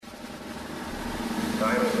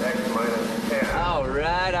Time is X minus 10. All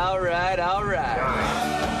right. Nine.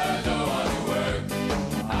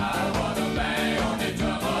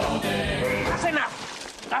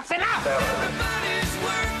 That's enough!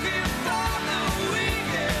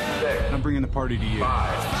 7. I'm bringing the party to you.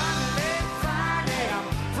 5.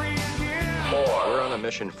 4. We're on a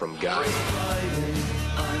mission from God. 2. 1.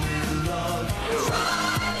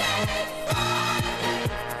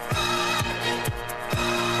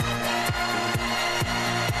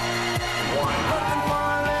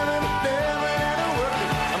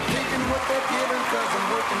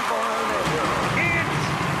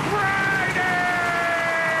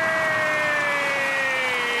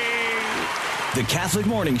 The Catholic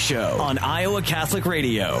Morning Show on Iowa Catholic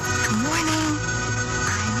Radio. Good morning.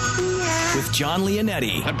 I'm here. With John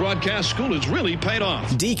Leonetti. That broadcast school has really paid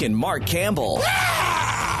off. Deacon Mark Campbell.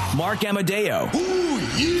 Yeah! Mark Amadeo. Ooh,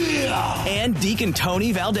 yeah! And Deacon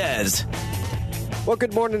Tony Valdez. Well,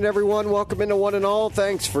 good morning, everyone. Welcome into one and all.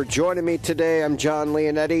 Thanks for joining me today. I'm John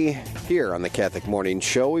Leonetti here on the Catholic Morning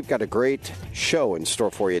Show. We've got a great show in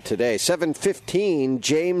store for you today. 7:15,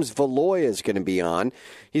 James Valois is going to be on.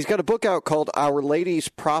 He's got a book out called Our Lady's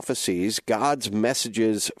Prophecies, God's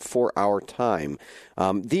Messages for Our Time.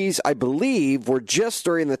 These, I believe, were just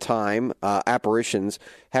during the time apparitions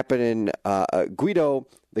happened in Quito,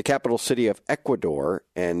 the capital city of Ecuador,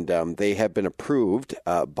 and they have been approved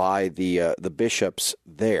by the bishops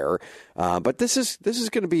there. But this is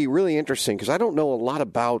going to be really interesting because I don't know a lot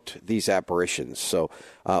about these apparitions. So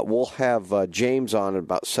we'll have James on at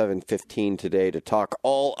about 7:15 today to talk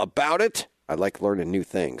all about it. I like learning new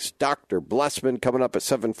things. Dr. Blessman coming up at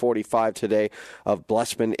 7:45 today of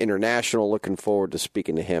Blessman International. Looking forward to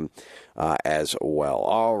speaking to him as well.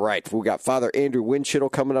 All right, we got Father Andrew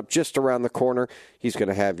Windschitl coming up just around the corner. He's going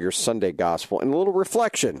to have your Sunday gospel and a little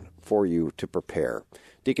reflection for you to prepare.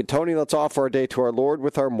 Deacon Tony, let's offer our day to our Lord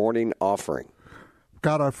with our morning offering.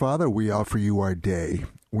 God our Father, we offer you our day.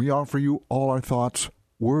 We offer you all our thoughts,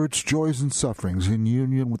 words, joys, and sufferings in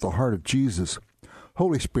union with the heart of Jesus.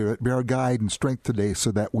 Holy Spirit, be our guide and strength today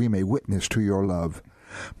so that we may witness to your love.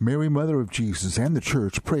 Mary, Mother of Jesus, and the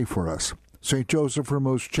Church, pray for us. St. Joseph, her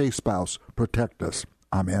most chaste spouse, protect us.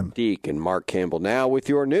 Amen. Deacon Mark Campbell now with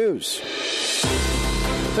your news.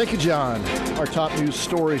 Thank you, John. Our top news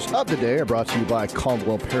stories of the day are brought to you by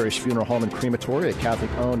Caldwell Parish Funeral Home and Crematory, a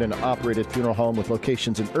Catholic-owned and operated funeral home with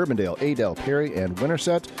locations in Urbandale, Adel, Perry, and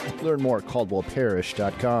Winterset. Learn more at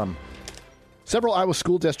caldwellparish.com. Several Iowa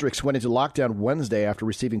school districts went into lockdown Wednesday after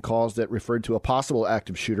receiving calls that referred to a possible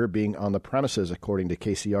active shooter being on the premises, according to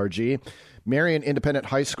KCRG. Marion Independent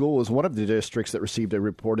High School was one of the districts that received a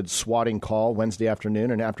reported swatting call Wednesday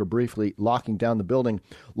afternoon, and after briefly locking down the building,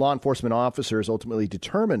 law enforcement officers ultimately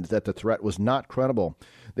determined that the threat was not credible.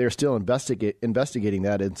 They are still investigating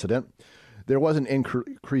that incident. There was an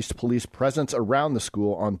increased police presence around the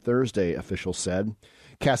school on Thursday, officials said.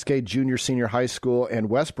 Cascade Junior Senior High School and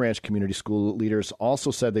West Branch Community School leaders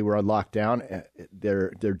also said they were on lockdown at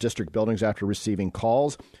their district buildings after receiving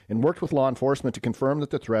calls and worked with law enforcement to confirm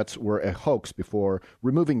that the threats were a hoax before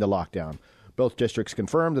removing the lockdown. Both districts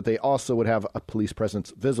confirmed that they also would have a police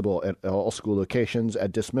presence visible at all school locations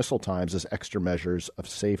at dismissal times as extra measures of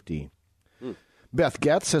safety. Beth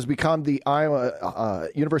Getz has become the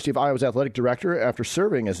University of Iowa's athletic director after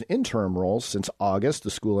serving as an interim role since August,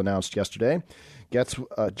 the school announced yesterday. Getz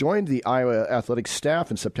joined the Iowa athletics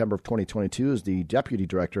staff in September of 2022 as the deputy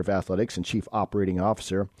director of athletics and chief operating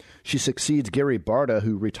officer. She succeeds Gary Barta,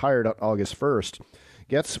 who retired on August 1st.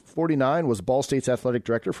 Getz, 49, was Ball State's athletic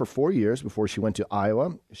director for 4 years before she went to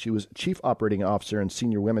Iowa. She was chief operating officer and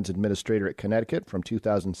senior women's administrator at Connecticut from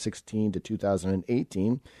 2016 to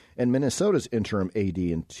 2018, and Minnesota's interim AD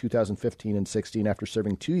in 2015 and 16 after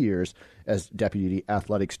serving 2 years as deputy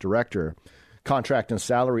athletics director. Contract and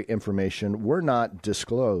salary information were not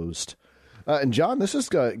disclosed. And John, this is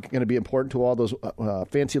going to be important to all those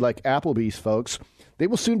fancy like Applebee's folks. They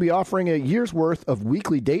will soon be offering a year's worth of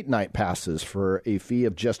weekly date night passes for a fee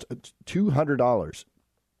of just $200.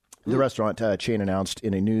 The restaurant chain announced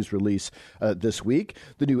in a news release this week.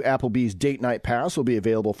 The new Applebee's Date Night Pass will be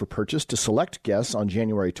available for purchase to select guests on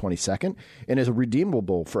January 22nd and is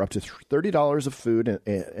redeemable for up to $30 of food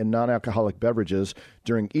and non-alcoholic beverages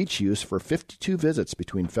during each use for 52 visits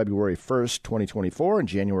between February 1st, 2024 and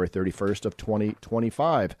January 31st of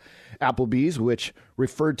 2025. Applebee's, which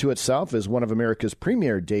referred to itself as one of America's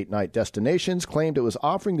premier date night destinations, claimed it was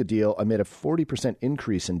offering the deal amid a 40%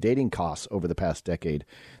 increase in dating costs over the past decade.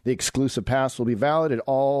 The exclusive pass will be valid at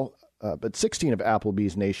all but 16 of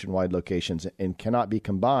Applebee's nationwide locations and cannot be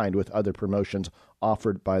combined with other promotions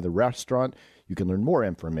offered by the restaurant. You can learn more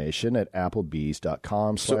information at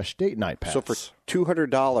applebees.com/date night pass. So for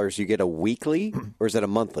 $200, you get a weekly, or is that a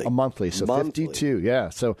monthly? A monthly, so monthly. 52, yeah.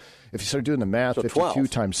 So if you start doing the math, so 52 12.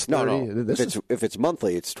 times 30. No. If it's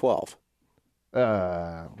monthly, it's 12.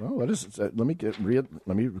 Well, what is it? Let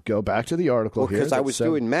me go back to the article here. Because I was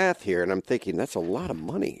doing math here, and I'm thinking that's a lot of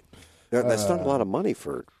money. That's not a lot of money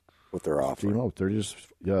for what they're offering. They're just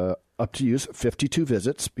up to use 52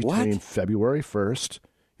 visits between February 1st.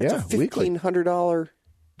 That's a $1,500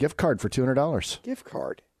 gift card for $200. Gift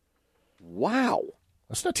card. Wow.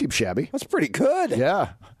 That's not too shabby. That's pretty good.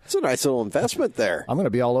 Yeah. It's a nice little investment there. I'm going to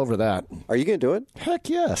be all over that. Are you going to do it? Heck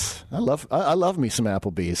yes. I love me some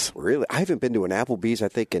Applebee's. Really? I haven't been to an Applebee's, I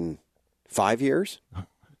think, in 5 years.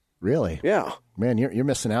 Really? Yeah. Man, you're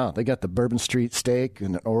missing out. They got the Bourbon Street steak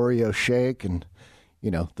and the Oreo shake and,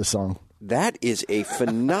 the song. That is a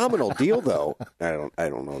phenomenal deal, though. I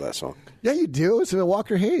don't know that song. Yeah, you do. It's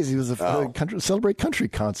Walker Hayes. He was a Celebrate Country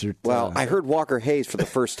concert. Well, I heard Walker Hayes for the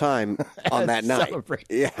first time on that night. Celebrate.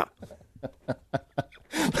 Yeah.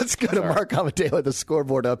 Let's go to Mark Amadeo with the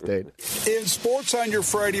scoreboard update. In sports on your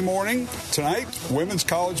Friday morning, tonight, women's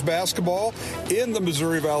college basketball in the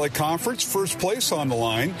Missouri Valley Conference. First place on the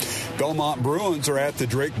line. Belmont Bruins are at the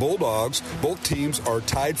Drake Bulldogs. Both teams are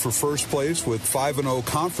tied for first place with 5-0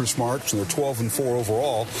 conference marks, and they're 12-4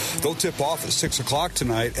 overall. They'll tip off at 6 o'clock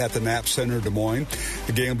tonight at the Knapp Center, Des Moines.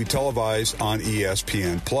 The game will be televised on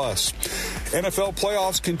ESPN+. NFL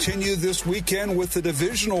playoffs continue this weekend with the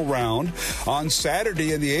divisional round. On Saturday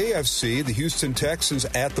in the AFC, the Houston Texans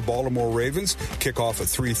at the Baltimore Ravens kick off at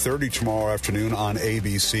 3:30 tomorrow afternoon on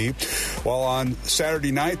ABC. While on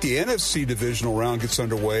Saturday night, the NFC divisional round gets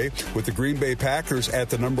underway with the Green Bay Packers at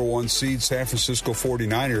the number 1 seed San Francisco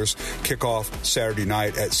 49ers kick off Saturday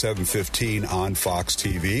night at 7:15 on Fox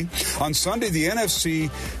TV. On Sunday, the NFC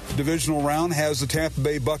divisional round has the Tampa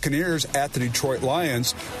Bay Buccaneers at the Detroit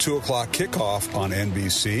Lions, 2 o'clock kickoff on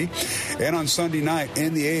NBC. And on Sunday night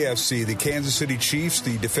in the AFC, the Kansas City Chiefs,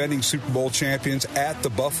 the defending Super Bowl champions, at the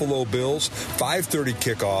Buffalo Bills, 5:30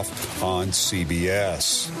 kickoff on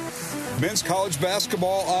CBS. Men's college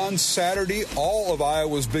basketball on Saturday. All of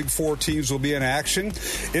Iowa's Big Four teams will be in action.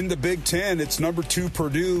 In the Big Ten, it's number 2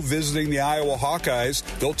 Purdue visiting the Iowa Hawkeyes.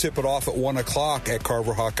 They'll tip it off at 1 o'clock at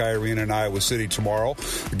Carver Hawkeye Arena in Iowa City tomorrow.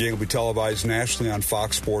 The game will be televised nationally on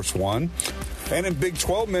Fox Sports 1. And in Big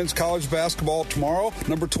 12 men's college basketball tomorrow,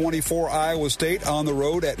 number 24 Iowa State on the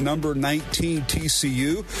road at number 19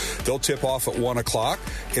 TCU. They'll tip off at 1 o'clock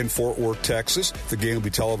in Fort Worth, Texas. The game will be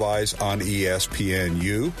televised on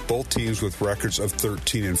ESPNU. Both teams with records of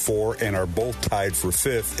 13-4 and are both tied for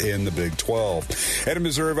 5th in the Big 12. And in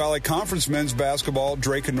Missouri Valley Conference men's basketball,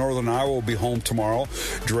 Drake and Northern Iowa will be home tomorrow.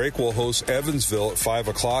 Drake will host Evansville at 5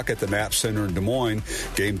 o'clock at the Knapp Center in Des Moines.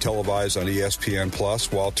 Game televised on ESPN+,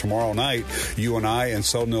 while tomorrow night, UNI and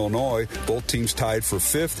Southern Illinois, both teams tied for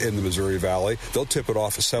 5th in the Missouri Valley. They'll tip it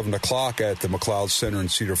off at 7 o'clock at the McLeod Center in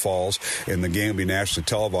Cedar Falls, and the game will be nationally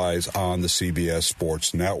televised on the CBS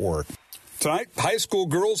Sports Network. Tonight, high school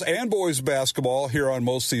girls and boys basketball here on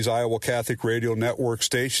most of these Iowa Catholic Radio Network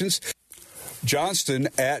stations. Johnston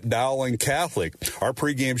at Dowling Catholic. Our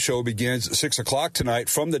pregame show begins at 6 o'clock tonight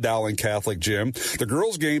from the Dowling Catholic Gym. The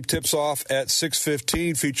girls' game tips off at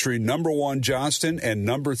 6:15, featuring number 1 Johnston and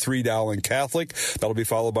number 3 Dowling Catholic. That'll be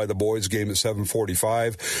followed by the boys' game at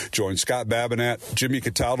 7:45. Join Scott Babinett, Jimmy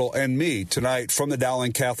Cataldo, and me tonight from the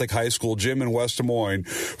Dowling Catholic High School Gym in West Des Moines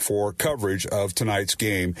for coverage of tonight's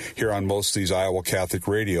game here on most of these Iowa Catholic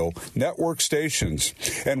Radio Network stations.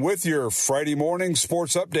 And with your Friday morning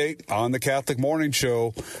sports update on the Catholic Morning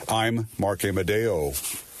Show, I'm Mark Amadeo.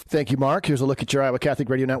 Thank you, Mark. Here's a look at your Iowa Catholic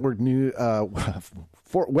Radio Network new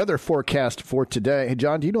weather forecast for today. Hey,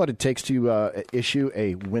 John, do you know what it takes to issue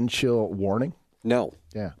a wind chill warning? No.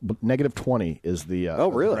 Yeah, negative 20 is the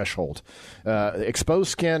threshold. Exposed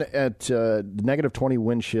skin at negative 20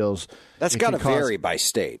 wind chills. That's got to vary by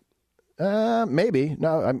state. Maybe.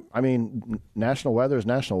 No, I mean, national weather is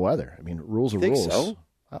national weather. I mean, rules are rules. So?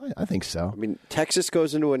 I think so. I mean, Texas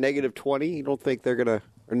goes into a negative 20. You don't think they're going to,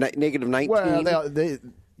 or negative 19? Well,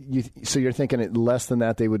 so you're thinking at less than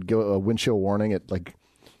that, they would go a wind chill warning at like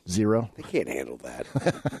 0? They can't handle that.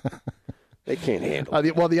 They can't handle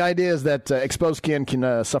it. Well, the idea is that exposed skin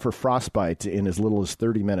can suffer frostbite in as little as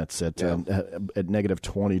 30 minutes at negative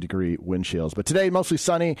 20-degree wind chills. But today, mostly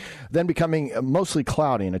sunny, then becoming mostly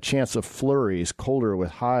cloudy and a chance of flurries, colder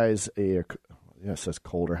with highs. Yes, that's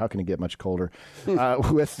colder. How can it get much colder?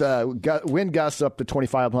 With wind gusts up to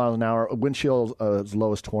 25 miles an hour. Wind chill as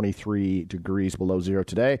low as 23 degrees below zero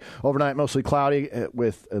today. Overnight, mostly cloudy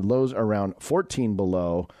with lows around 14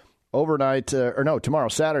 below. Overnight, tomorrow,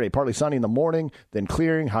 Saturday, partly sunny in the morning, then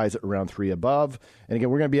clearing, highs at around 3 above. And again,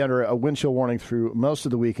 we're going to be under a wind chill warning through most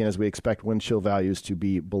of the weekend as we expect wind chill values to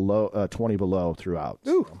be below 20 below throughout.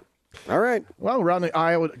 Ooh. All right. Well, around the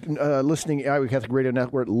Iowa Catholic Radio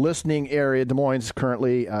Network listening area, Des Moines is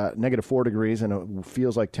currently -4 degrees and it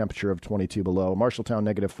feels like temperature of 22 below. Marshalltown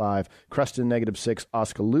 -5, Creston -6,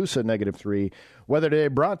 Oskaloosa -3. Weather today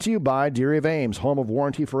brought to you by Deary of Ames, home of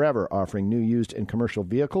Warranty Forever, offering new, used, and commercial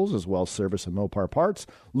vehicles as well as service and Mopar parts.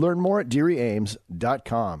 Learn more at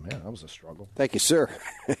DearyAmes.com. Yeah, that was a struggle. Thank you, sir.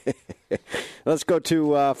 Let's go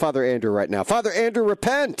to Father Andrew right now. Father Andrew,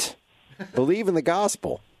 repent. Believe in the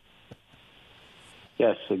gospel.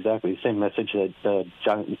 Yes, exactly. The same message that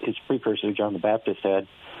his precursor, John the Baptist, had.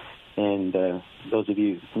 And those of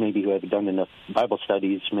you maybe who have done enough Bible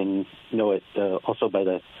studies may know it also by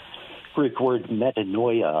the Greek word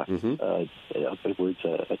metanoia. In other words,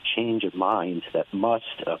 a change of mind that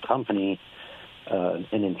must accompany an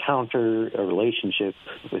encounter, a relationship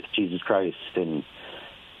with Jesus Christ. And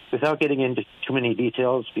without getting into too many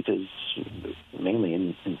details, because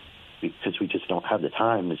mainly because we just don't have the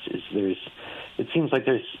time, it seems like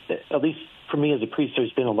there's, at least for me as a priest,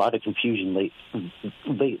 there's been a lot of confusion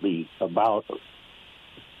lately about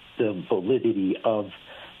the validity of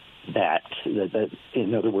that.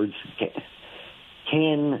 In other words,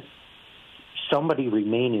 can somebody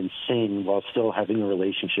remain in sin while still having a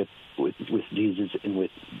relationship with Jesus and with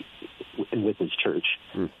his church?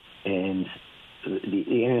 And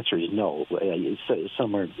the answer is no.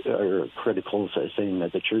 Some are critical, saying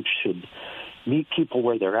that the church should meet people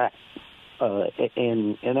where they're at,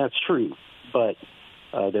 and that's true. But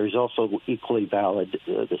there's also equally valid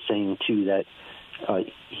the saying too that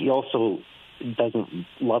he also doesn't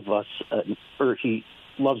love us, or he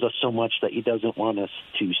loves us so much that he doesn't want us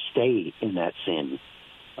to stay in that sin.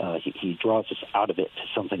 He draws us out of it to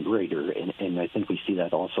something greater, and I think we see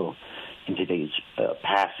that also in today's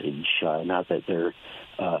passage. Not that they're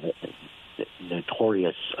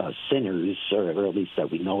notorious sinners, or at least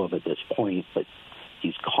that we know of at this point, but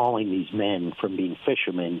he's calling these men from being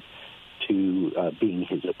fishermen to being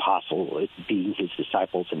his being his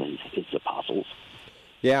disciples and his apostles.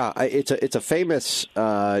 Yeah, it's a famous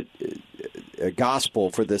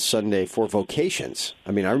gospel for this Sunday for vocations.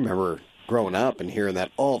 I mean, I remember growing up and hearing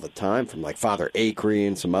that all the time from like Father Acree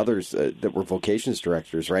and some others that were vocations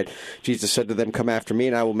directors, right? Jesus said to them, "Come after me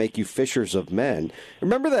and I will make you fishers of men."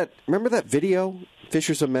 Remember that video,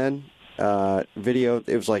 Fishers of Men video?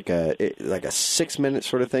 It was like a 6-minute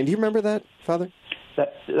sort of thing. Do you remember that, Father?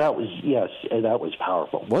 That was, yes, that was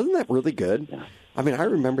powerful. Wasn't that really good? Yeah. I mean, I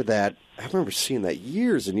remember that. I remember seeing that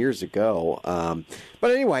years and years ago.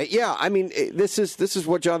 But anyway, yeah, I mean, this is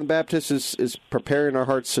what John the Baptist is preparing our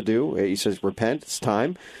hearts to do. He says, repent, it's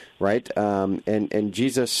time, right? And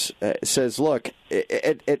Jesus says, look,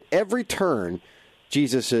 at every turn,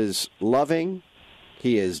 Jesus is loving,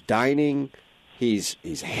 he is dining, he's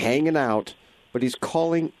hanging out, but he's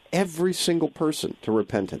calling every single person to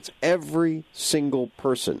repentance, every single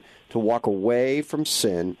person to walk away from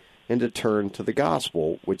sin and to turn to the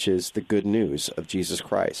gospel, which is the good news of Jesus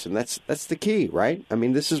Christ. And that's the key, right? I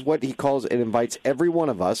mean, this is what he calls and invites every one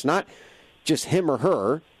of us, not just him or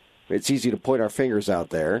her. It's easy to point our fingers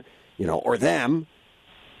out there, or them,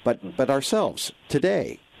 but ourselves.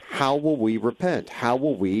 Today, how will we repent? How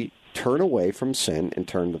will we turn away from sin and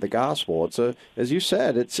turn to the gospel? It's as you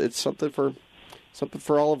said, it's something for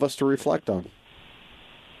all of us to reflect on.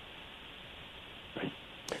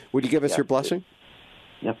 Would you give us your blessing?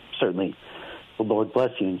 Yep, certainly. The Lord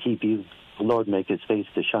bless you and keep you. The Lord make his face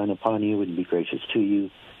to shine upon you and be gracious to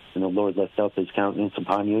you. And the Lord lift up his countenance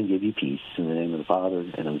upon you and give you peace. In the name of the Father,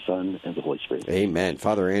 and of the Son, and of the Holy Spirit. Amen.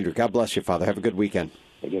 Father Andrew, God bless you, Father. Have a good weekend.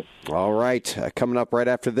 Thank you. All right. Coming up right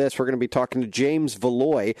after this, we're going to be talking to James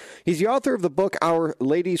Valois. He's the author of the book, Our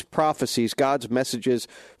Lady's Prophecies, God's Messages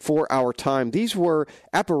for Our Time. These were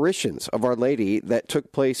apparitions of Our Lady that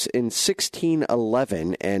took place in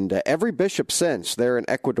 1611, and every bishop since there in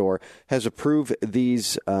Ecuador has approved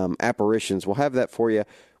these apparitions. We'll have that for you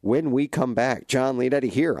when we come back. John Leonetti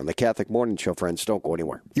here on the Catholic Morning Show. Friends, don't go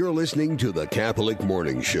anywhere. You're listening to the Catholic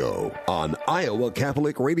Morning Show on Iowa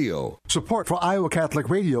Catholic Radio. Support for Iowa Catholic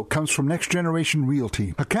Radio comes from Next Generation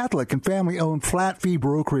Realty, a Catholic and family-owned flat-fee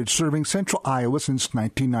brokerage serving Central Iowa since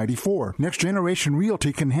 1994. Next Generation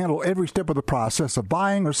Realty can handle every step of the process of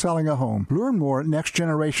buying or selling a home. Learn more at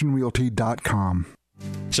nextgenerationrealty.com.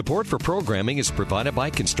 Support for programming is provided by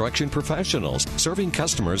Construction Professionals, serving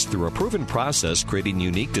customers through a proven process, creating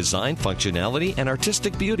unique design, functionality, and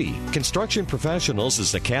artistic beauty. Construction Professionals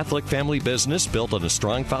is a Catholic family business built on a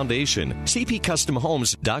strong foundation.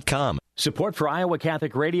 CPCustomHomes.com. Support for Iowa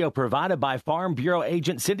Catholic Radio provided by Farm Bureau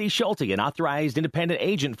Agent Cindy Schulte, an authorized independent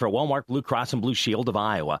agent for Walmart Blue Cross and Blue Shield of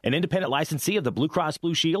Iowa, an independent licensee of the Blue Cross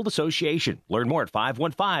Blue Shield Association. Learn more at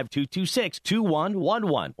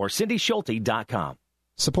 515-226-2111 or cindyschulte.com.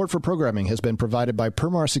 Support for programming has been provided by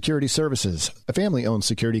Permar Security Services, a family-owned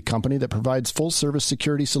security company that provides full-service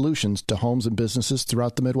security solutions to homes and businesses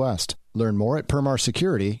throughout the Midwest. Learn more at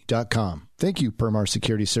permarsecurity.com. Thank you, Permar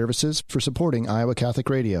Security Services, for supporting Iowa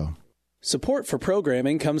Catholic Radio. Support for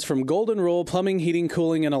programming comes from Golden Rule Plumbing, Heating,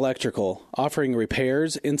 Cooling, and Electrical, offering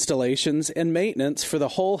repairs, installations, and maintenance for the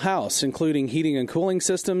whole house, including heating and cooling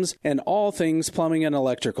systems and all things plumbing and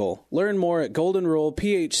electrical. Learn more at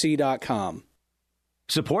goldenrulephc.com.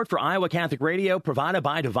 Support for Iowa Catholic Radio provided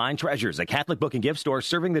by Divine Treasures, a Catholic book and gift store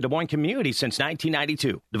serving the Des Moines community since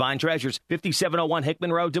 1992. Divine Treasures, 5701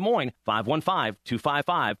 Hickman Road, Des Moines,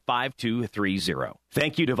 515-255-5230.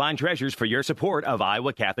 Thank you, Divine Treasures, for your support of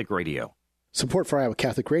Iowa Catholic Radio. Support for Iowa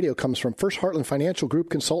Catholic Radio comes from First Heartland Financial Group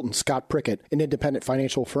consultant Scott Prickett, an independent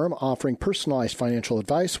financial firm offering personalized financial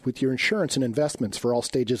advice with your insurance and investments for all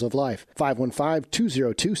stages of life.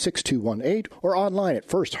 515-202-6218 or online at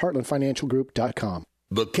firstheartlandfinancialgroup.com.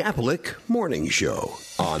 The Catholic Morning Show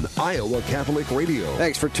on Iowa Catholic Radio.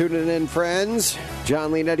 Thanks for tuning in, friends.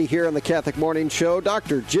 John Leonetti here on the Catholic Morning Show.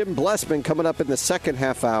 Dr. Jim Blessman coming up in the second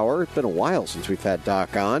half hour. It's been a while since we've had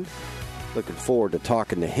Doc on. Looking forward to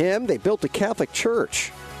talking to him. They built a Catholic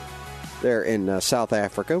church there in South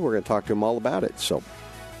Africa. We're going to talk to him all about it, so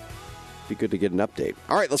be good to get an update.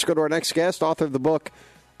 All right, let's go to our next guest, author of the book,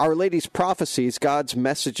 Our Lady's Prophecies, God's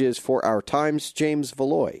Messages for Our Times. James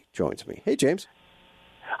Valois joins me. Hey, James.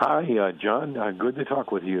 Hi, John. Good to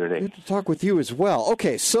talk with you today. Good to talk with you as well.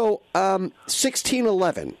 Okay, so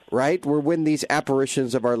 1611, right, were when these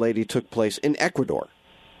apparitions of Our Lady took place in Ecuador.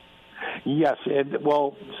 Yes, and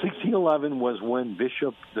 1611 was when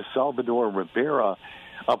Bishop de Salvador Rivera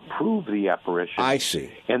approved the apparition. I see.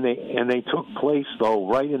 And they took place, though,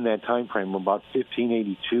 right in that time frame, about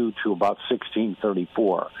 1582 to about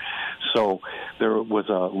 1634. So there was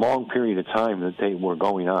a long period of time that they were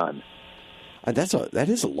going on. That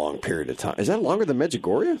is a long period of time. Is that longer than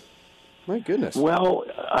Medjugorje? My goodness. Well,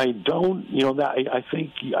 I don't. I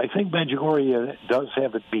think Medjugorje does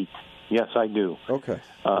have it beat. Yes, I do. Okay.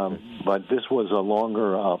 But this was a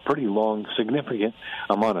longer, pretty long, significant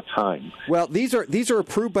amount of time. Well, these are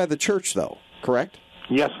approved by the church, though. Correct?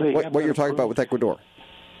 Yes, they. What you're talking about with Ecuador?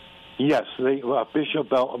 Yes,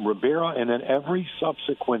 Bishop Rivera, and then every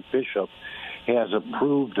subsequent bishop has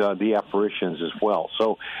approved the apparitions as well.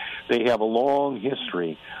 So they have a long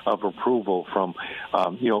history of approval from,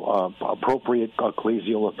 appropriate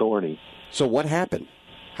ecclesial authority. So what happened?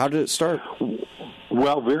 How did it start?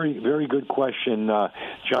 Well, very, very good question,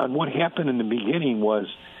 John. What happened in the beginning was,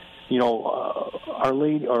 Our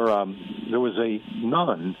Lady, there was a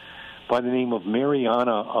nun by the name of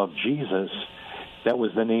Mariana of Jesus. That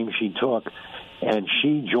was the name she took, and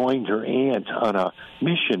she joined her aunt on a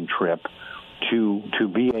mission trip to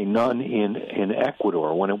be a nun in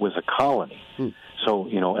Ecuador when it was a colony. So,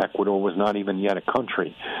 Ecuador was not even yet a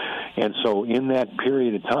country. And so in that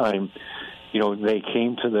period of time, they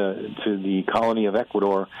came to the colony of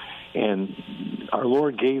Ecuador, and our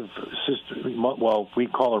Lord gave we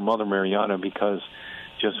call her Mother Mariana because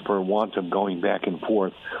just for want of going back and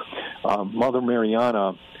forth, Mother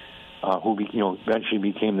Mariana, who eventually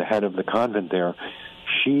became the head of the convent there,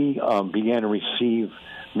 she began to receive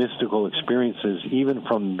mystical experiences even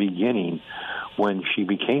from the beginning when she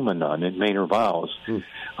became a nun and made her vows.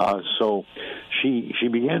 So she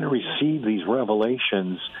began to receive these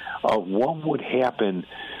revelations of what would happen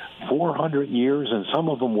 400 years, and some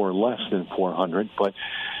of them were less than 400, but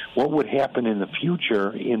what would happen in the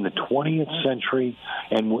future in the 20th century,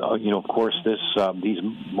 and of course these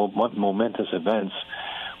momentous events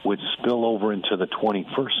would spill over into the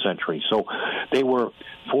 21st century. So they were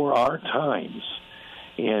for our times.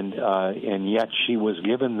 And yet she was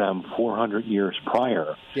given them 400 years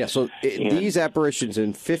prior. Yeah, so these apparitions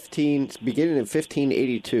beginning in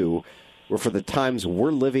 1582 were for the times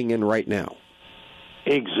we're living in right now.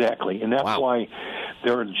 Exactly, and that's why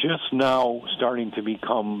they're just now starting to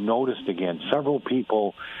become noticed again. Several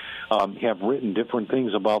people have written different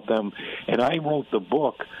things about them, and I wrote the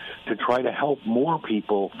book to try to help more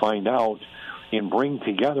people find out and bring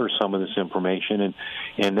together some of this information.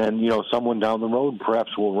 And then, someone down the road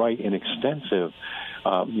perhaps will write an extensive,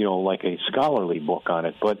 like a scholarly book on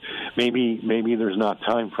it. But maybe there's not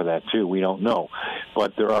time for that, too. We don't know.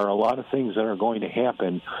 But there are a lot of things that are going to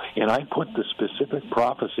happen, and I put the specific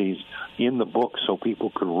prophecies in the book so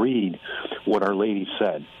people could read what Our Lady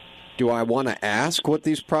said. Do I want to ask what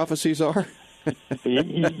these prophecies are?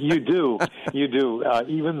 You do.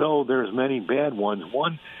 Even though there's many bad ones.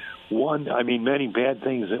 Many bad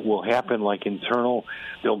things that will happen, like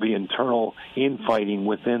there'll be internal infighting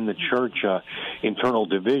within the church, internal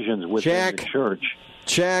divisions within the church.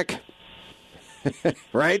 Check.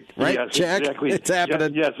 Right? Yes, Check. Exactly. It's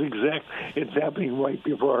happening. Yes, exactly. It's happening right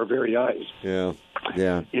before our very eyes. Yeah.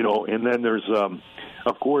 And then there's,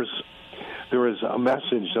 of course, there is a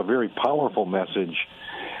message, a very powerful message,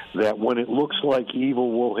 that when it looks like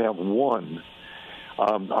evil will have won,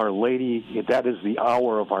 Our Lady, that is the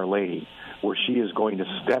hour of Our Lady, where she is going to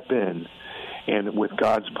step in and with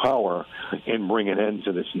God's power and bring an end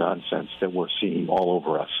to this nonsense that we're seeing all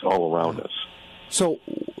over us, all around us. So,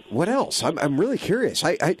 what else? I'm really curious.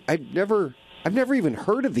 I've never even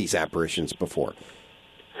heard of these apparitions before.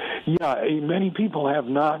 Yeah, many people have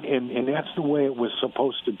not, and that's the way it was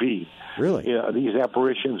supposed to be. Really? Yeah, these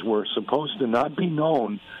apparitions were supposed to not be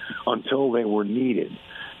known until they were needed.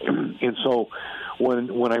 And so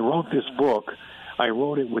when I wrote this book, I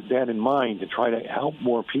wrote it with that in mind, to try to help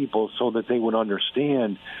more people so that they would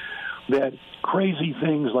understand that crazy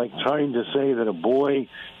things like trying to say that a boy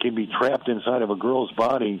can be trapped inside of a girl's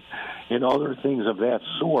body and other things of that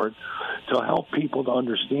sort, to help people to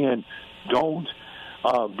understand, don't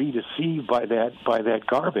be deceived by that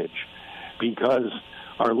garbage, because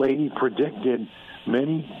Our Lady predicted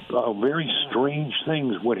many very strange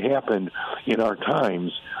things would happen in our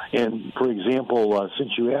times. And, for example,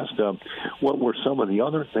 since you asked what were some of the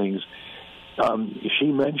other things, she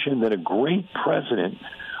mentioned that a great president,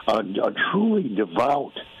 a truly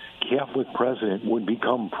devout Catholic president, would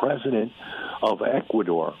become president of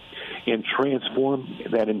Ecuador and transform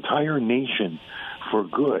that entire nation for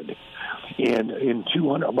good. And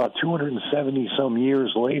about 270-some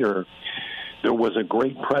years later, there was a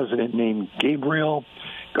great president named Gabriel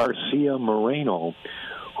Garcia Moreno,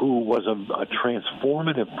 who was a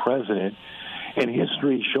transformative president, and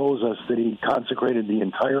history shows us that he consecrated the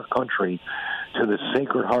entire country to the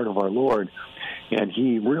Sacred Heart of our Lord, and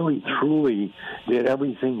he really, truly did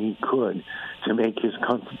everything he could to make his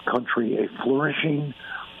country a flourishing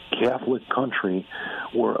Catholic country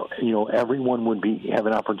where everyone would have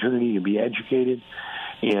an opportunity to be educated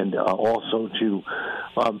and also to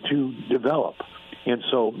develop. And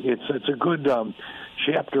so it's a good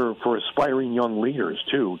chapter for aspiring young leaders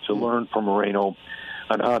too, to learn from Moreno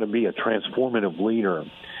on how to be a transformative leader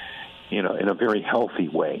in a very healthy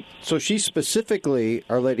way. So she specifically,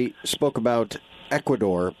 Our Lady, spoke about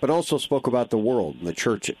Ecuador, but also spoke about the world and the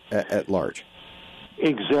church at large.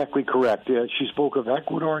 Exactly correct. She spoke of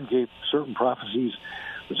Ecuador and gave certain prophecies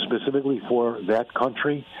specifically for that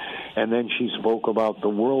country, and then she spoke about the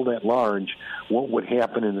world at large, what would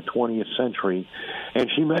happen in the 20th century. And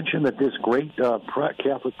she mentioned that this great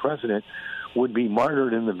Catholic president would be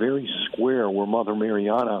martyred in the very square where Mother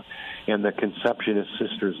Mariana and the Conceptionist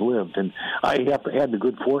sisters lived. And I had the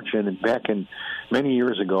good fortune, back in many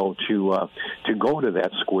years ago, to go to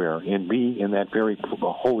that square and be in that very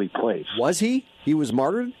holy place. Was he? He was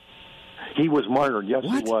martyred? He was martyred, yes.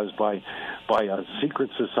 What? He was, by a secret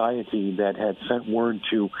society that had sent word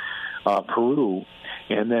to Peru,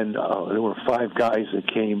 and then there were 5 guys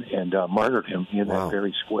that came and martyred him in that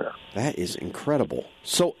very square. That is incredible.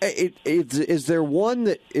 So is there one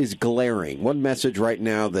that is glaring, one message right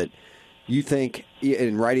now that you think,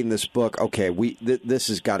 in writing this book, okay, this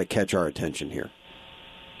has got to catch our attention here?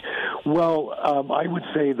 Well, I would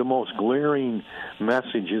say the most glaring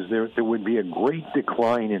message is there would be a great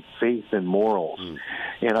decline in faith and morals.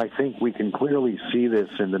 And I think we can clearly see this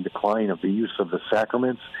in the decline of the use of the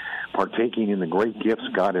sacraments, partaking in the great gifts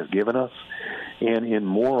God has given us, and in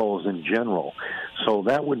morals in general. So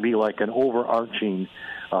that would be like an overarching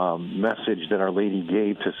message that Our Lady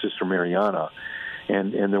gave to Sister Mariana.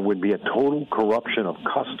 And there would be a total corruption of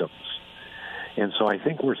customs. And so I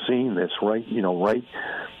think we're seeing this right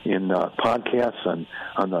in podcasts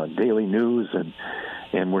on the daily news,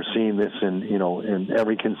 and we're seeing this in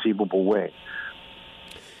every conceivable way.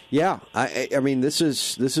 Yeah, I mean, this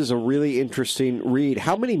is a really interesting read.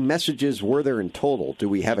 How many messages were there in total? Do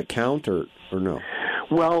we have a count or no?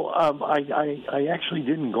 Well, I actually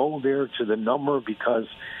didn't go there to the number, because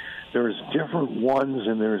there's different ones,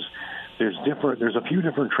 and there's a few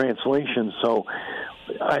different translations. So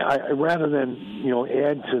I rather than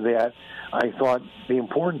add to that, I thought the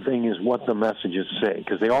important thing is what the messages say,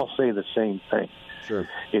 because they all say the same thing. Sure.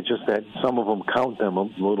 It's just that some of them count them a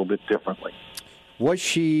little bit differently.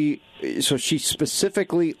 So she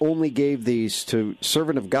specifically only gave these to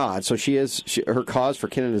servant of God. So her cause for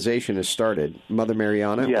canonization has started, Mother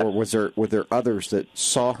Mariana, yes. Or were there others that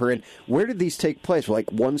saw her in? Where did these take place?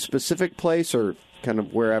 Like one specific place, or kind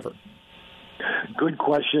of wherever? Good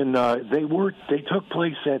question. They took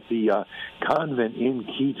place at the convent in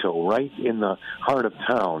Quito, right in the heart of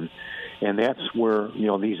town, and that's where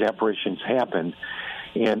these apparitions happened.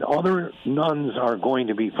 And other nuns are going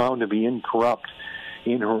to be found to be incorrupt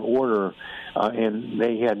in her order, and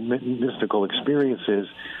they had mystical experiences.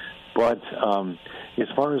 But as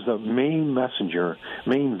far as the main messenger,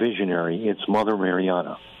 main visionary, it's Mother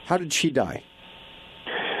Mariana. How did she die?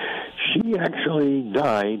 She actually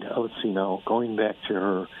died, let's see now, going back to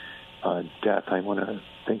her death, I want to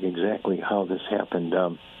think exactly how this happened.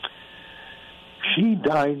 She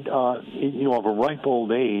died, of a ripe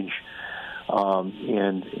old age,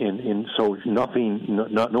 and so nothing,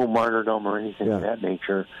 no martyrdom or anything of that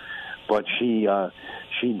nature. But she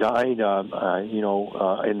died,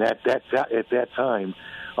 in at that time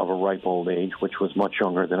of a ripe old age, which was much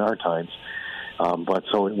younger than our times. But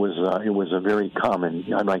so it was a very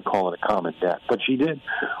common, I might call it a common death. But she did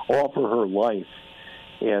offer her life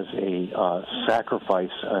as a sacrifice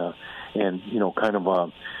and kind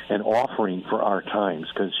of an offering for our times,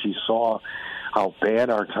 because she saw how bad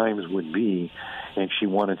our times would be, and she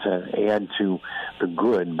wanted to add to the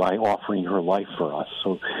good by offering her life for us.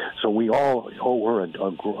 So we all owe her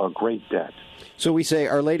a great debt. So we say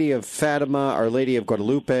Our Lady of Fatima, Our Lady of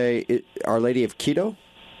Guadalupe, Our Lady of Quito?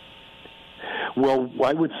 Well,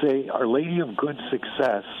 I would say Our Lady of Good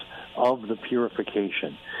Success of the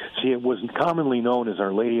Purification. See, it was commonly known as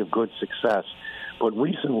Our Lady of Good Success, but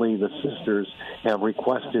recently the sisters have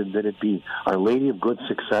requested that it be Our Lady of Good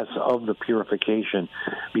Success of the Purification,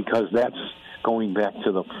 because that's going back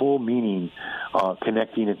to the full meaning,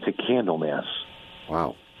 connecting it to Candlemas.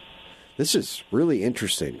 Wow. This is really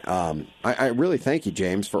interesting. I really thank you,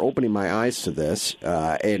 James, for opening my eyes to this,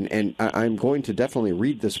 and I'm going to definitely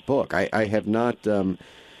read this book. I have not,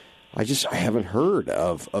 I haven't heard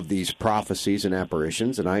of these prophecies and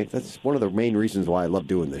apparitions, and that's one of the main reasons why I love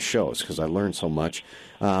doing this show, is because I learn so much.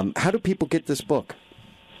 How do people get this book?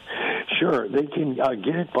 Sure, they can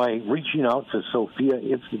get it by reaching out to Sophia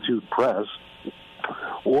Institute Press,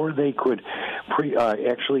 or they could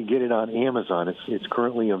actually get it on Amazon. It's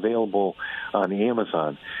currently available on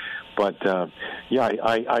Amazon. But, I'm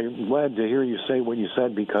glad to hear you say what you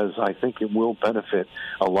said, because I think it will benefit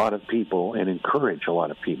a lot of people and encourage a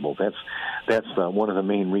lot of people. That's one of the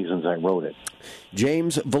main reasons I wrote it.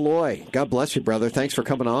 James Valois, God bless you, brother. Thanks for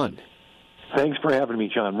coming on. Thanks for having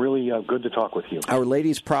me, John. Really good to talk with you. Our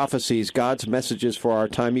Lady's Prophecies, God's Messages for Our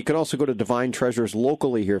Time. You can also go to Divine Treasures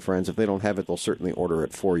locally here, friends. If they don't have it, they'll certainly order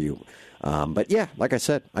it for you. But yeah, like I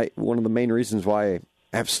said, one of the main reasons why I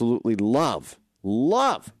absolutely love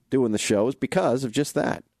doing the show is because of just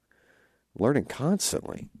that. Learning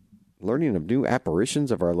constantly. Learning of new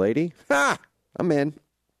apparitions of Our Lady. I'm in.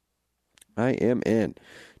 I am in.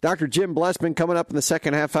 Dr. Jim Blessman coming up in the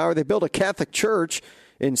second half hour. They built a Catholic church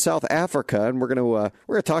in South Africa, and we're going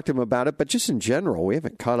to talk to him about it. But just in general, we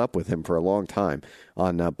haven't caught up with him for a long time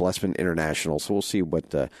on Blessman International. So we'll see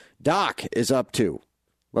what Doc is up to.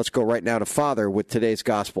 Let's go right now to Father with today's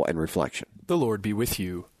Gospel and Reflection. The Lord be with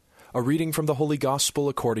you. A reading from the Holy Gospel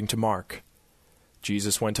according to Mark.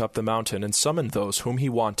 Jesus went up the mountain and summoned those whom he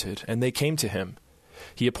wanted, and they came to him.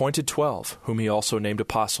 He appointed 12, whom he also named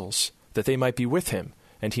apostles, that they might be with him,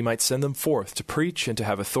 and he might send them forth to preach and to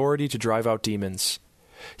have authority to drive out demons.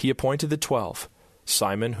 He appointed the 12,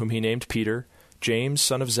 Simon, whom he named Peter, James,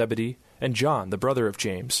 son of Zebedee, and John, the brother of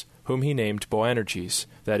James, whom he named Boanerges,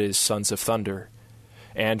 that is, sons of thunder.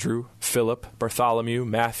 Andrew, Philip, Bartholomew,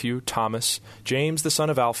 Matthew, Thomas, James the son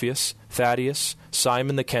of Alphaeus, Thaddeus,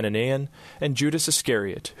 Simon the Cananean, and Judas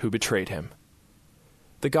Iscariot, who betrayed him.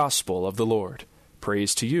 The Gospel of the Lord.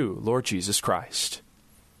 Praise to you, Lord Jesus Christ.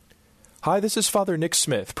 Hi, this is Father Nick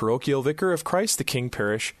Smith, Parochial Vicar of Christ the King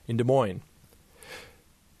Parish in Des Moines.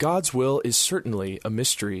 God's will is certainly a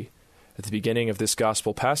mystery. At the beginning of this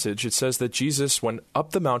gospel passage, it says that Jesus went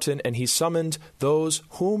up the mountain and he summoned those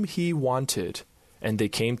whom he wanted, and they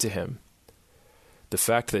came to him. The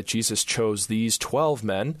fact that Jesus chose these 12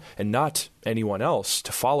 men and not anyone else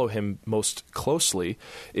to follow him most closely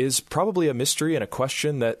is probably a mystery and a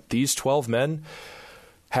question that these 12 men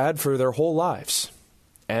had for their whole lives,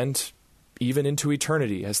 and even into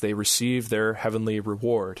eternity as they receive their heavenly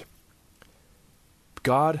reward.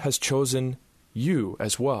 God has chosen you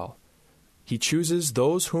as well. He chooses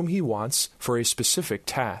those whom he wants for a specific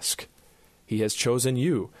task. He has chosen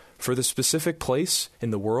you for the specific place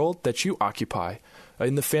in the world that you occupy,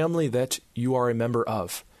 in the family that you are a member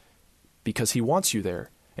of, because he wants you there,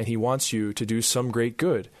 and he wants you to do some great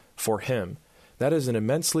good for him. That is an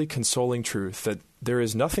immensely consoling truth, that there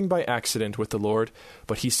is nothing by accident with the Lord,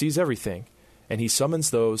 but he sees everything, and he summons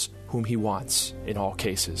those whom he wants in all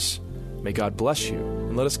cases. May God bless you,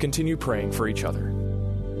 and let us continue praying for each other.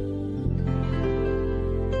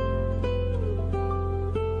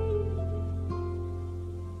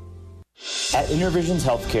 At Intervisions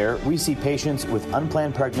Healthcare, we see patients with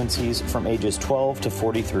unplanned pregnancies from ages 12 to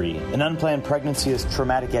 43. An unplanned pregnancy is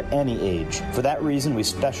traumatic at any age. For that reason, we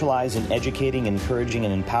specialize in educating, encouraging,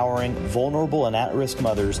 and empowering vulnerable and at-risk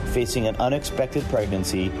mothers facing an unexpected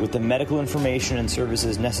pregnancy with the medical information and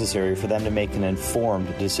services necessary for them to make an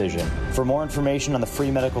informed decision. For more information on the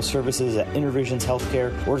free medical services at Intervisions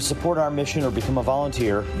Healthcare, or to support our mission or become a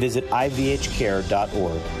volunteer, visit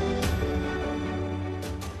ivhcare.org.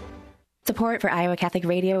 Support for Iowa Catholic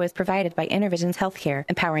Radio is provided by Intervisions Healthcare,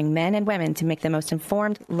 empowering men and women to make the most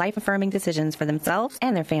informed, life-affirming decisions for themselves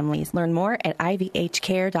and their families. Learn more at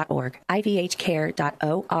ivhcare.org,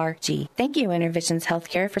 ivhcare.org. Thank you, Intervisions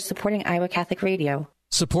Healthcare, for supporting Iowa Catholic Radio.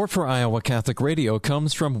 Support for Iowa Catholic Radio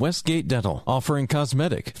comes from Westgate Dental, offering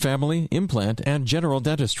cosmetic, family, implant, and general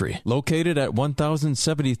dentistry. Located at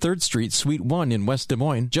 1073rd Street, Suite 1 in West Des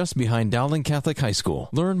Moines, just behind Dowling Catholic High School.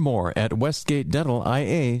 Learn more at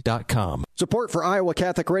westgatedentalia.com. Support for Iowa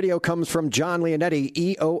Catholic Radio comes from John Leonetti,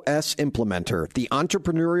 EOS Implementer, the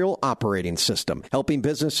entrepreneurial operating system, helping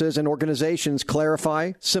businesses and organizations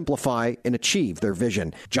clarify, simplify, and achieve their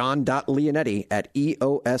vision. John.Leonetti at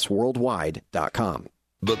EOSworldwide.com.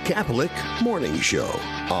 The Catholic Morning Show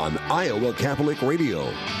on Iowa Catholic Radio.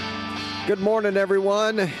 Good morning,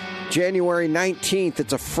 everyone. January 19th.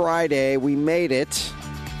 It's a Friday. We made it.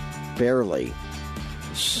 Barely.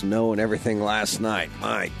 Snow and everything last night.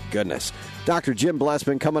 My goodness. Dr. Jim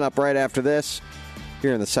Blessman coming up right after this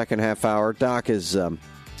here in the second half hour. Doc is,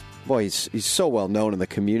 he's so well known in the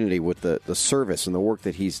community with the service and the work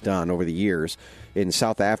that he's done over the years in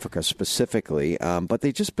South Africa specifically. But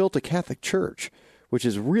they just built a Catholic church, which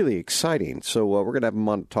is really exciting. So we're going to have him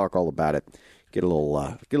on to talk all about it, get a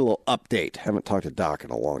little update. Haven't talked to Doc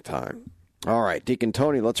in a long time. All right, Deacon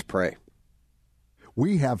Tony, let's pray.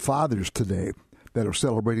 We have fathers today that are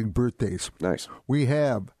celebrating birthdays. Nice. We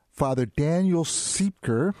have Father Daniel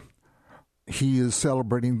Siepker. He is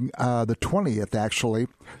celebrating the 20th, actually.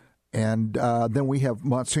 And then we have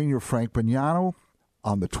Monsignor Frank Bignano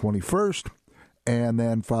on the 21st. And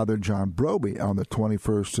then Father John Broby on the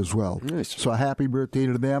 21st as well. Nice. So a happy birthday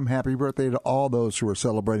to them. Happy birthday to all those who are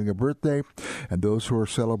celebrating a birthday and those who are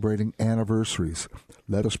celebrating anniversaries.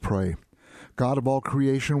 Let us pray. God of all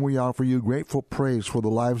creation, we offer you grateful praise for the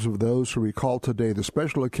lives of those who recall today the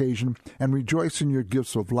special occasion and rejoice in your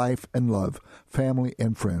gifts of life and love, family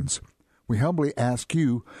and friends. We humbly ask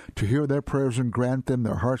you to hear their prayers and grant them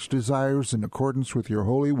their heart's desires in accordance with your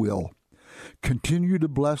holy will. Continue to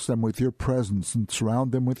bless them with your presence and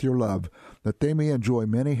surround them with your love, that they may enjoy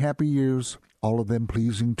many happy years, all of them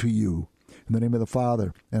pleasing to you. In the name of the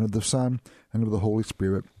Father, and of the Son, and of the Holy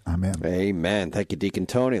Spirit. Amen. Amen. Thank you, Deacon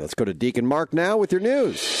Tony. Let's go to Deacon Mark now with your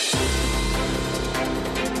news.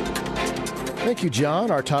 Thank you,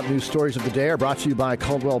 John. Our top news stories of the day are brought to you by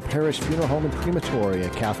Caldwell Parish Funeral Home and Crematory, a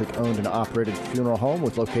Catholic-owned and operated funeral home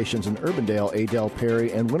with locations in Urbandale, Adel,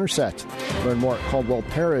 Perry, and Winterset. Learn more at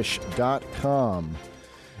caldwellparish.com.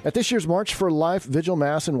 At this year's March for Life Vigil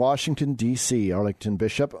Mass in Washington, D.C., Arlington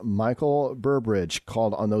Bishop Michael Burbridge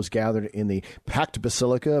called on those gathered in the packed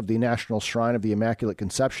Basilica of the National Shrine of the Immaculate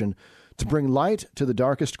Conception to bring light to the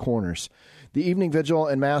darkest corners. The evening vigil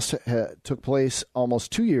and Mass took place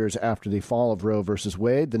almost 2 years after the fall of Roe v.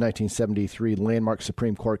 Wade, the 1973 landmark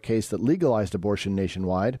Supreme Court case that legalized abortion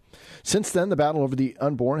nationwide. Since then, the battle over the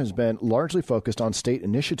unborn has been largely focused on state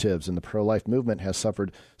initiatives, and the pro-life movement has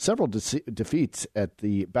suffered several defeats at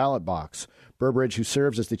the ballot box. Burbridge, who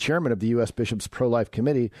serves as the chairman of the U.S. Bishops' Pro-Life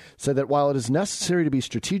Committee, said that while it is necessary to be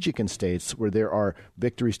strategic in states where there are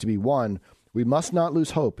victories to be won, we must not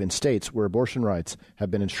lose hope in states where abortion rights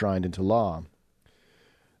have been enshrined into law.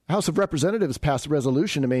 The House of Representatives passed a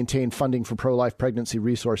resolution to maintain funding for pro-life pregnancy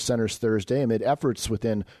resource centers Thursday amid efforts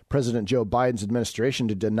within President Joe Biden's administration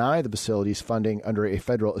to deny the facilities funding under a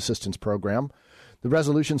federal assistance program. The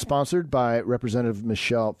resolution, sponsored by Representative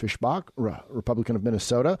Michelle Fischbach, Republican of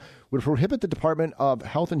Minnesota, would prohibit the Department of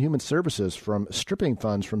Health and Human Services from stripping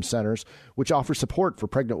funds from centers which offer support for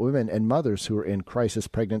pregnant women and mothers who are in crisis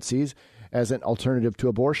pregnancies as an alternative to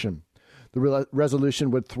abortion. The resolution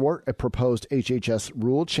would thwart a proposed HHS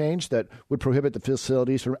rule change that would prohibit the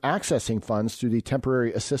facilities from accessing funds through the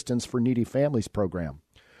Temporary Assistance for Needy Families program.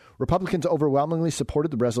 Republicans overwhelmingly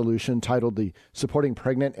supported the resolution titled the Supporting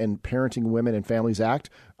Pregnant and Parenting Women and Families Act,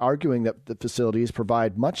 arguing that the facilities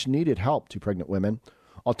provide much-needed help to pregnant women.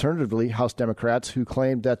 Alternatively, House Democrats, who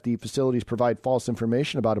claimed that the facilities provide false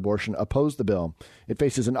information about abortion, opposed the bill. It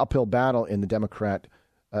faces an uphill battle in the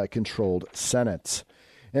Democrat-controlled Senate.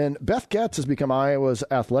 And Beth Getz has become Iowa's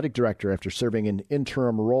athletic director after serving an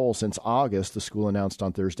interim role since August, the school announced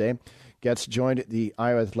on Thursday. Getz joined the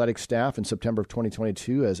Iowa athletic staff in September of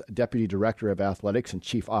 2022 as Deputy Director of Athletics and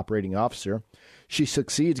Chief Operating Officer. She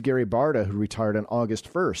succeeds Gary Barta, who retired on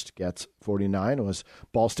August 1st. Getz, 49, was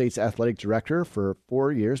Ball State's athletic director for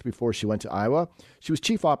 4 years before she went to Iowa. She was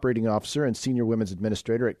Chief Operating Officer and Senior Women's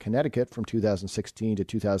Administrator at Connecticut from 2016 to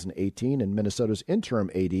 2018 and Minnesota's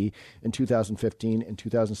interim AD in 2015 and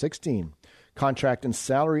 2016. Contract and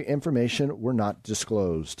salary information were not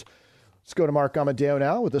disclosed. Let's go to Mark Amadeo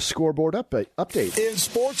now with a scoreboard update. In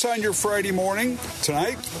sports on your Friday morning,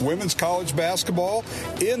 tonight, women's college basketball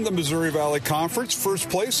in the Missouri Valley Conference. First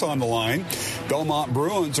place on the line. Belmont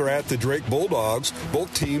Bruins are at the Drake Bulldogs.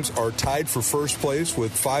 Both teams are tied for first place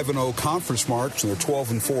with 5-0 conference marks, and they're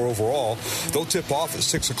 12-4 overall. They'll tip off at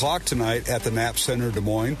 6 o'clock tonight at the Knapp Center, Des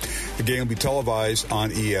Moines. The game will be televised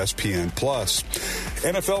on ESPN+.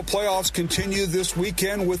 NFL playoffs continue this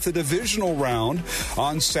weekend with the divisional round.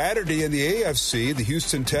 On Saturday in the AFC, the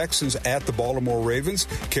Houston Texans at the Baltimore Ravens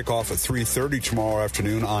kick off at 3:30 tomorrow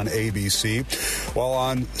afternoon on ABC. While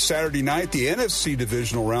on Saturday night, the NFC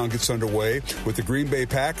divisional round gets underway with the Green Bay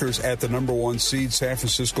Packers at the number 1 seed San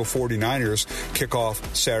Francisco 49ers kick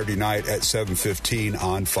off Saturday night at 7:15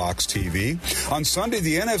 on Fox TV. On Sunday,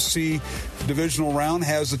 the NFC divisional round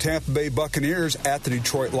has the Tampa Bay Buccaneers at the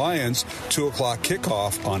Detroit Lions, 2 o'clock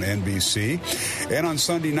kickoff on NBC. And on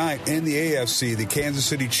Sunday night in the AFC, the Kansas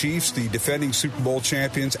City Chiefs, the defending Super Bowl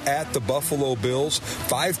champions, at the Buffalo Bills,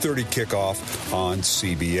 5:30 kickoff on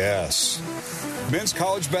CBS. Men's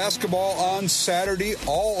college basketball on Saturday.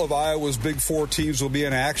 All of Iowa's Big Four teams will be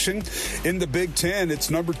in action. In the Big Ten, it's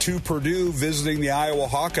number 2 Purdue visiting the Iowa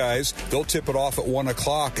Hawkeyes. They'll tip it off at 1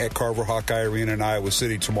 o'clock at Carver Hawkeye Arena in Iowa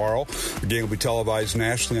City tomorrow. The game will be televised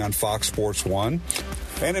nationally on Fox Sports 1.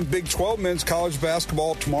 And in Big 12 men's college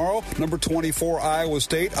basketball tomorrow, number 24 Iowa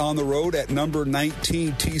State on the road at number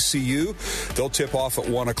 19 TCU. They'll tip off at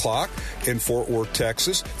 1 o'clock in Fort Worth,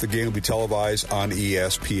 Texas. The game will be televised on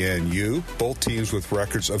ESPNU. Both teams with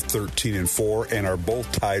records of 13-4 and are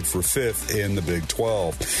both tied for 5th in the Big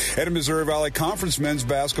 12. And in Missouri Valley Conference men's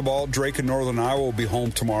basketball, Drake and Northern Iowa will be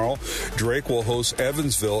home tomorrow. Drake will host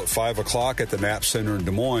Evansville at 5 o'clock at the Knapp Center in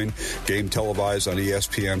Des Moines. Game televised on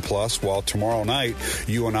ESPN+, while tomorrow night,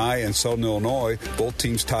 UNI and Southern Illinois, both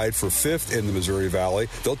teams tied for 5th in the Missouri Valley.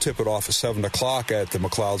 They'll tip it off at 7 o'clock at the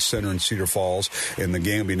McLeod Center in Cedar Falls, and the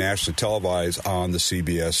game will be nationally televised on the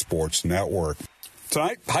CBS Sports Network.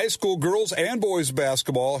 Tonight, high school girls and boys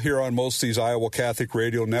basketball here on most of these Iowa Catholic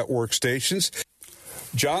Radio Network stations.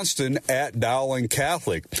 Johnston at Dowling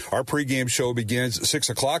Catholic. Our pregame show begins at 6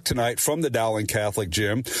 o'clock tonight from the Dowling Catholic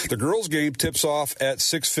Gym. The girls' game tips off at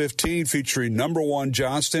 6:15, featuring number 1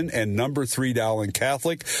 Johnston and number 3 Dowling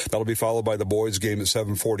Catholic. That'll be followed by the boys' game at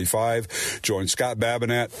 7:45. Join Scott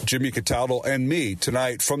Babinett, Jimmy Cataldo, and me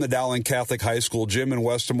tonight from the Dowling Catholic High School Gym in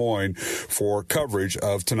West Des Moines for coverage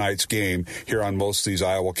of tonight's game here on most of these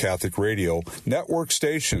Iowa Catholic Radio Network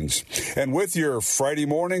stations. And with your Friday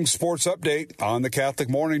morning sports update on the Catholic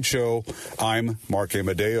Morning Show, I'm Mark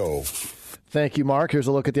Amadeo. Thank you, Mark. Here's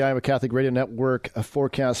a look at the Iowa Catholic Radio Network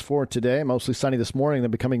forecast for today. Mostly sunny this morning, then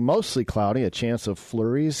becoming mostly cloudy. A chance of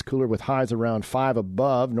flurries. Cooler with highs around 5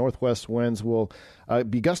 above. Northwest winds will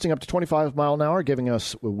be gusting up to 25 mile an hour, giving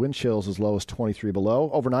us wind chills as low as 23 below.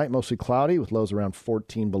 Overnight, mostly cloudy with lows around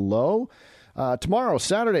 14 below. Tomorrow,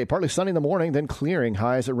 Saturday, partly sunny in the morning, then clearing,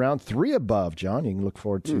 highs around 3 above. John, you can look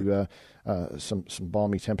forward to some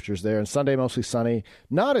balmy temperatures there. And Sunday, mostly sunny,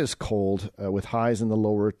 not as cold, with highs in the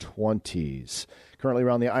lower 20s. Currently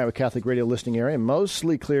around the Iowa Catholic Radio listening area,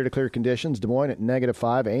 mostly clear to clear conditions. Des Moines at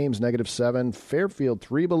 -5, Ames -7, Fairfield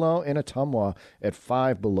 3 below, and Ottumwa at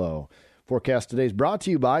 5 below. Forecast today is brought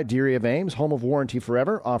to you by Deary of Ames, home of Warranty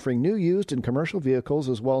Forever, offering new, used, and commercial vehicles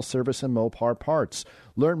as well as service and Mopar parts.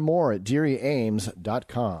 Learn more at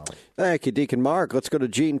DearyAmes.com. Thank you, Deacon Mark. Let's go to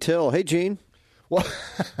Gene Till. Hey, Gene. Well,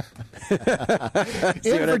 in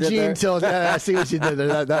for Gene Till. Yeah, I see what you did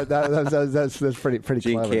there. That's pretty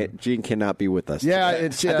clever. Gene cannot be with us. Yeah, I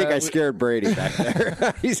think I scared Brady back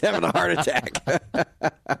there. He's having a heart attack.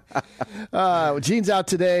 Jean's out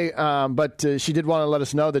today, but she did want to let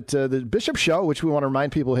us know that the Bishop Show, which we want to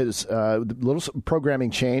remind people his little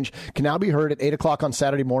programming change, can now be heard at 8 o'clock on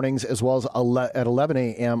Saturday mornings as well as at 11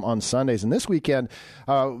 a.m. on Sundays. And this weekend,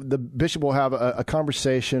 the Bishop will have a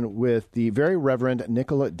conversation with the very Reverend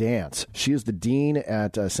Nicola Dance. She is the Dean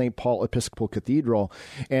at St. Paul Episcopal Cathedral.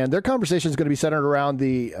 And their conversation is going to be centered around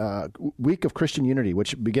the Week of Christian Unity,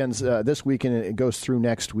 which begins this week and it goes through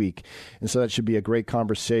next week. And so that should be a great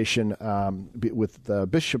conversation with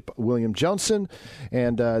Bishop William Johnson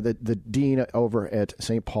and the Dean over at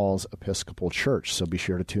St. Paul's Episcopal Church. So be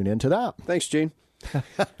sure to tune in to that. Thanks, Gene.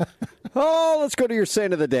 Let's go to your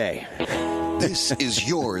Saint of the Day. This is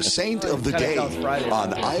your Saint of the Day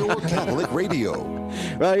on Iowa Catholic Radio.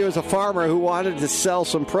 Well, he was a farmer who wanted to sell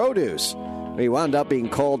some produce. He wound up being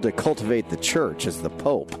called to cultivate the church as the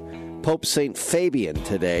Pope. Pope St. Fabian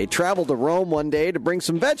today traveled to Rome one day to bring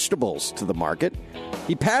some vegetables to the market.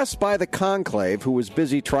 He passed by the conclave, who was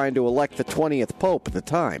busy trying to elect the 20th Pope at the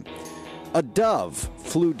time. A dove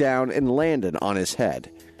flew down and landed on his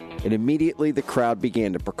head, and immediately the crowd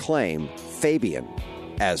began to proclaim Fabian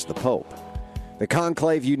as the Pope. The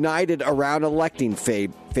conclave united around electing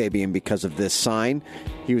Fabian because of this sign.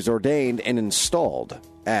 He was ordained and installed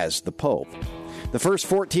as the Pope. The first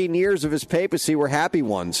 14 years of his papacy were happy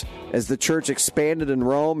ones, as the church expanded in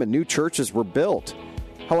Rome and new churches were built.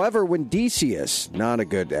 However, when Decius, not a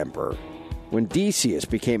good emperor, when Decius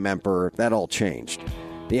became emperor, that all changed.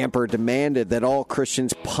 The emperor demanded that all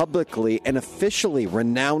Christians publicly and officially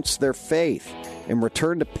renounce their faith and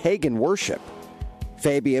return to pagan worship.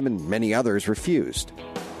 Fabian and many others refused.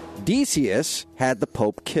 Decius had the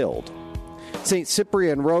Pope killed. St.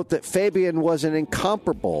 Cyprian wrote that Fabian was an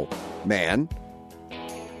incomparable man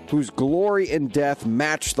whose glory and death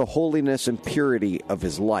matched the holiness and purity of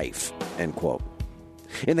his life, end quote.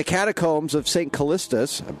 In the catacombs of St.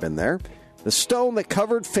 Callistus, I've been there, the stone that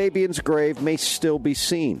covered Fabian's grave may still be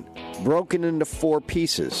seen, broken into 4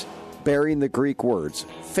 pieces, bearing the Greek words,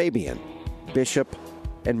 Fabian, Bishop,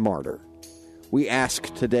 and Martyr. We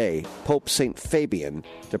ask today Pope St. Fabian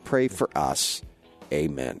to pray for us.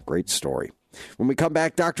 Amen. Great story. When we come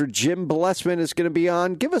back, Dr. Jim Blessman is going to be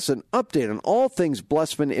on. Give us an update on all things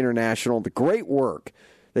Blessman International, the great work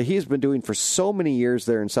that he's been doing for so many years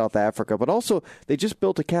there in South Africa, but also they just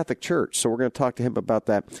built a Catholic church, so we're going to talk to him about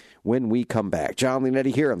that when we come back. John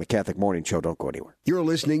Leonetti here on the Catholic Morning Show. Don't go anywhere. You're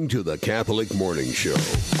listening to the Catholic Morning Show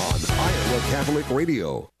on Iowa Catholic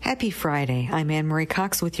Radio. Happy Friday. I'm Anne-Marie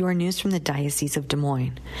Cox with your news from the Diocese of Des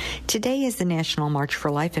Moines. Today is the National March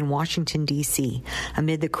for Life in Washington, D.C.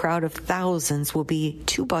 Amid the crowd of thousands will be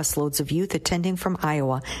 2 busloads of youth attending from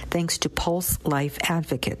Iowa, thanks to Pulse Life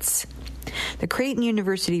Advocates. The Creighton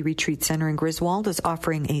University Retreat Center in Griswold is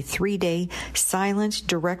offering a 3-day silent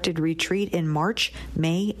directed retreat in March,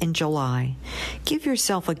 May, and July. Give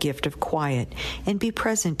yourself a gift of quiet and be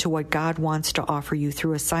present to what God wants to offer you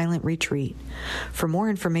through a silent retreat. For more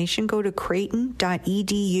information, go to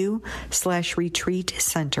creighton.edu/retreat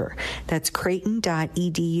center. That's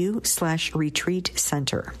creighton.edu/retreat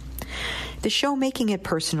center. The show Making It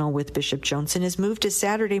Personal with Bishop Johnson is moved to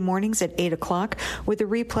Saturday mornings at 8 o'clock with a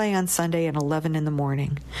replay on Sunday at 11 in the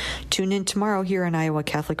morning. Tune in tomorrow here on Iowa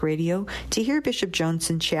Catholic Radio to hear Bishop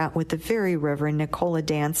Johnson chat with the very Reverend Nicola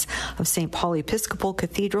Dance of St. Paul Episcopal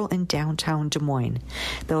Cathedral in downtown Des Moines.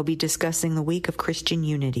 They'll be discussing the Week of Christian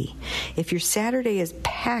Unity. If your Saturday is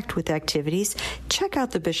packed with activities, check out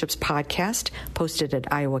the Bishop's podcast posted at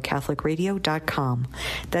iowacatholicradio.com.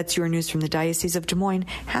 That's your news from the Diocese of Des Moines.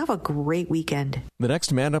 Have a great weekend. The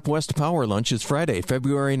next Man Up West Power Lunch is Friday,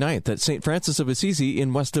 February 9th at St. Francis of Assisi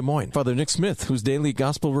in West Des Moines. Father Nick Smith, whose daily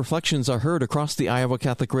gospel reflections are heard across the Iowa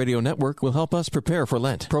Catholic Radio Network, will help us prepare for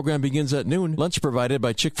Lent. Program begins at noon. Lunch provided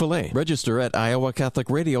by Chick-fil-A. Register at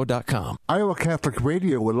iowacatholicradio.com. Iowa Catholic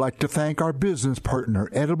Radio would like to thank our business partner,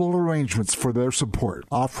 Edible Arrangements, for their support,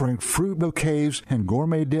 offering fruit bouquets and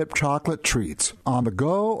gourmet dip chocolate treats. On the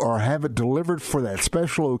go or have it delivered for that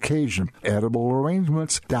special occasion,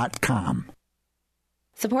 ediblearrangements.com.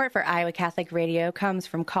 Support for Iowa Catholic Radio comes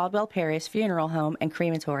from Caldwell Parish Funeral Home and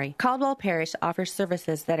Crematory. Caldwell Parish offers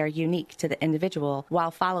services that are unique to the individual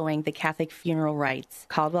while following the Catholic funeral rites.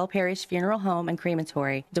 Caldwell Parish Funeral Home and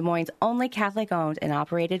Crematory, Des Moines' only Catholic-owned and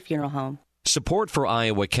operated funeral home. Support for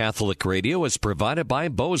Iowa Catholic Radio is provided by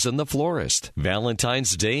Bozen the Florist.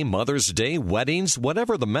 Valentine's Day, Mother's Day, weddings,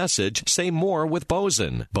 whatever the message, say more with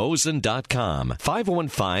Bozen. Bozen.com.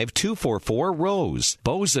 515-244-ROSE.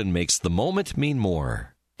 Bozen makes the moment mean more.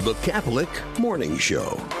 The Catholic Morning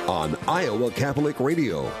Show on Iowa Catholic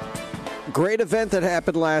Radio. Great event that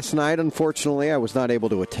happened last night. Unfortunately, I was not able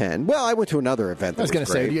to attend. Well, I went to another event that I was going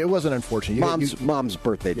to say, it wasn't unfortunate. Mom's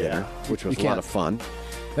birthday dinner, which was a lot of fun.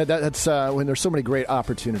 That's when there's so many great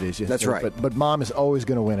opportunities. That's right. But Mom is always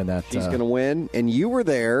going to win in that. She's going to win, and you were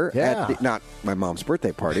there at not my mom's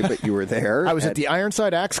birthday party, but you were there. I was at the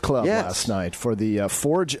Ironside Axe Club last night for the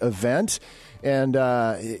Forge event. And,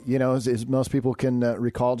 as most people can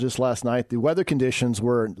recall, just last night, the weather conditions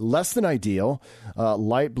were less than ideal.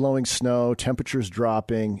 Light blowing snow, temperatures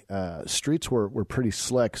dropping, streets were pretty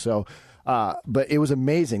slick. So, but it was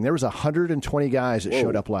amazing. There was 120 guys that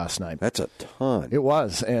showed up last night. That's a ton. It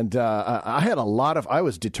was. And I had I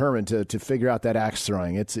was determined to figure out that axe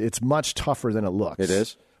throwing. It's much tougher than it looks. It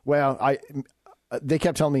is? Well, they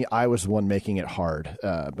kept telling me I was the one making it hard,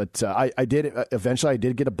 but I did. Eventually, I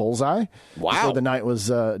did get a bullseye. Wow! Before the night was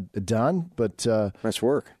done, but nice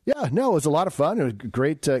work. Yeah, no, it was a lot of fun. It was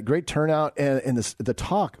great turnout, and the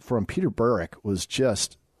talk from Peter Burrick was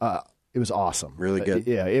just it was awesome. Really good.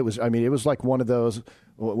 Yeah, it was. I mean, it was like one of those.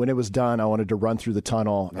 When it was done, I wanted to run through the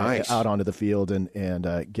tunnel out onto the field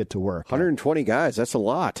and get to work. 120 guys, that's a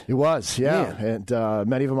lot. It was, yeah. Man. And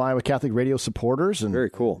many of them Iowa Catholic Radio supporters. And,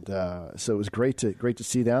 very cool. So it was great to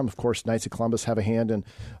see them. Of course, Knights of Columbus have a hand in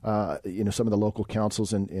some of the local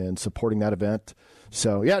councils in supporting that event.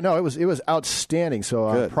 So, yeah, no, it was outstanding.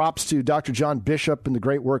 So props to Dr. John Bishop and the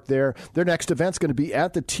great work there. Their next event's going to be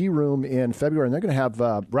at the Tea Room in February, and they're going to have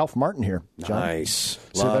Ralph Martin here, John. Nice.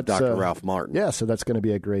 Love Dr. Ralph Martin. Yeah, so that's going to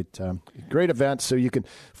be a great event. So you can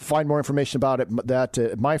find more information about it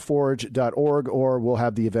at myforge.org, or we'll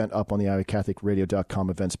have the event up on the iowacatholicradio.com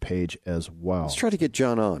events page as well. Let's try to get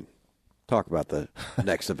John on. Talk about the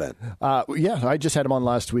next event. Yeah, I just had him on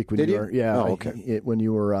last week when Did you were. Yeah, okay. When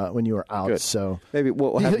you were out. Good. So maybe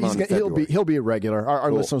we'll have him on in February. He'll be a regular. Our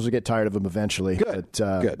listeners will get tired of him eventually. Good.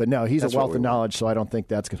 But no, he's a wealth of knowledge, so I don't think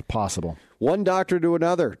that's possible. One doctor to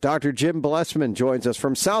another. Dr. Jim Blessman joins us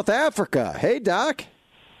from South Africa. Hey, Doc.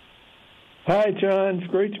 Hi, John. It's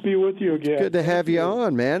great to be with you again. Good to have you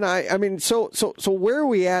on, man. I mean, so where are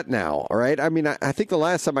we at now? All right. I mean, I think the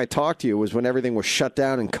last time I talked to you was when everything was shut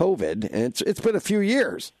down in COVID, and it's been a few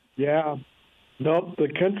years. Yeah. Nope. The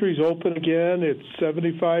country's open again. It's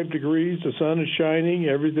 75 degrees. The sun is shining.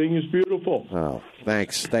 Everything is beautiful. Oh,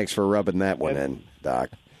 thanks. Thanks for rubbing that one in, Doc.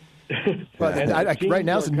 But right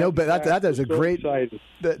now, that is a great.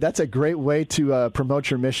 That's a great way to promote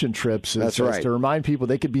your mission trips. That's right. To remind people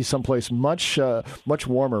they could be someplace much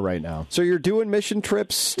warmer right now. So you're doing mission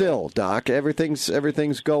trips still, Doc? Everything's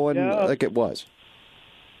going like it was.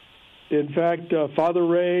 In fact, Father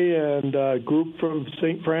Ray and a group from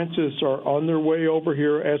St. Francis are on their way over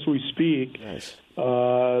here as we speak. Nice.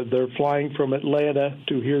 They're flying from Atlanta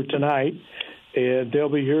to here tonight. And they'll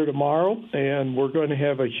be here tomorrow, and we're going to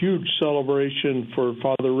have a huge celebration for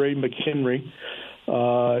Father Ray McHenry.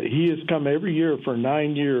 He has come every year for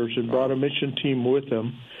 9 years and brought a mission team with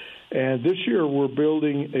him. And this year we're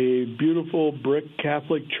building a beautiful brick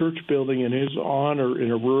Catholic church building in his honor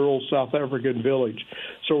in a rural South African village.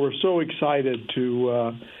 So we're so excited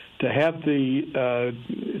to have the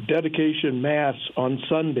dedication Mass on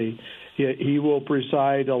Sunday. He will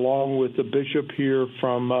preside along with the bishop here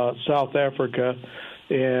from South Africa,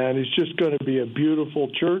 and it's just going to be a beautiful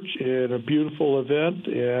church and a beautiful event,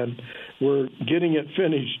 and we're getting it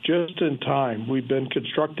finished just in time. We've been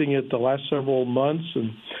constructing it the last several months,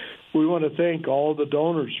 and we want to thank all the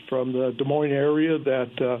donors from the Des Moines area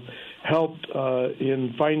that helped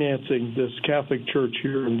in financing this Catholic church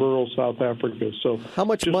here in rural South Africa. So, how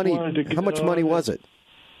much money was it?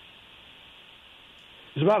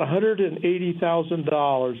 It's about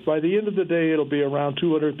 $180,000. By the end of the day, it'll be around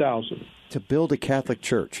 $200,000 to build a Catholic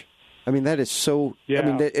church. I mean, that is so. Yeah, I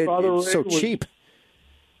mean, it's so cheap.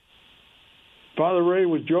 Father Ray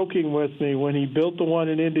was joking with me when he built the one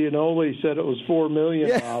in Indianola. He said it was $4 million.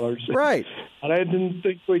 Yeah, right. And I didn't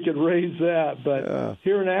think we could raise that. But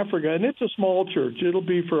here in Africa, and it's a small church, it'll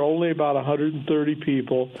be for only about 130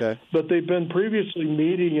 people. Okay. But they've been previously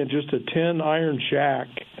meeting in just a 10-iron shack.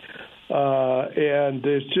 And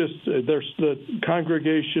it's just the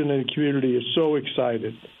congregation and community is so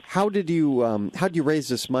excited. How did you raise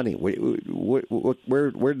this money?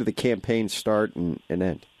 Where did the campaign start and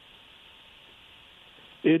end?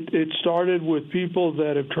 It started with people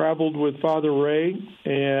that have traveled with Father Ray,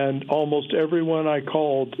 and almost everyone I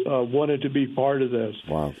called wanted to be part of this.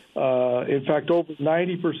 Wow. In fact, over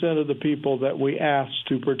 90% of the people that we asked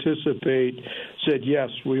to participate said,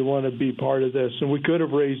 yes, we want to be part of this. And we could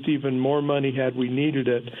have raised even more money had we needed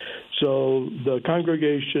it. So the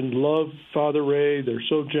congregation loved Father Ray. They're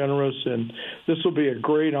so generous, and this will be a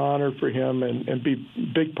great honor for him and be a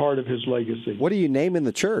big part of his legacy. What are you naming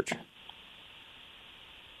the church?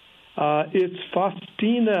 It's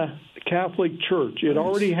Faustina Catholic Church. It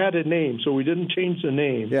already had a name, so we didn't change the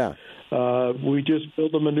name. Yeah. We just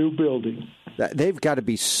built them a new building. They've got to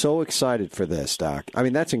be so excited for this, Doc. I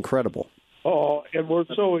mean, that's incredible. Oh, and we're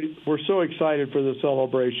so excited for the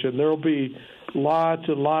celebration. There'll be lots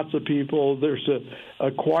and lots of people. There's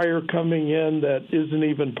a choir coming in that isn't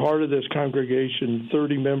even part of this congregation.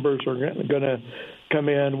 30 members are going to come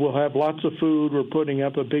in. We'll have lots of food. We're putting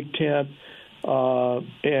up a big tent.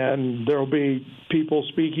 And there'll be people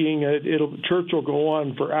speaking. Church will go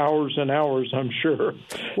on for hours and hours, I'm sure.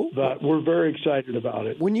 But we're very excited about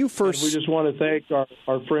it. When you first, we just want to thank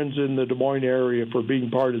our friends in the Des Moines area for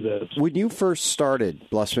being part of this. When you first started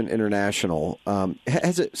Blessman International,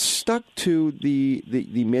 has it stuck to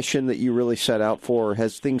the mission that you really set out for, or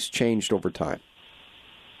has things changed over time?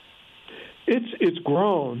 It's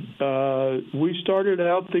grown. We started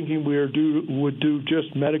out thinking we would do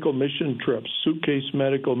just medical mission trips, suitcase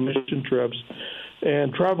medical mission trips,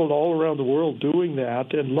 and traveled all around the world doing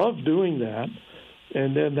that and loved doing that.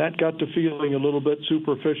 And then that got to feeling a little bit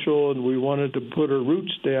superficial, and we wanted to put our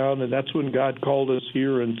roots down, and that's when God called us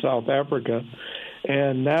here in South Africa.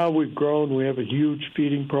 And now we've grown. We have a huge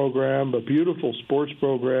feeding program, a beautiful sports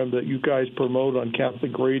program that you guys promote on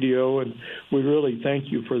Catholic radio, and we really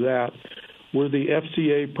thank you for that. We're the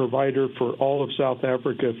FCA provider for all of South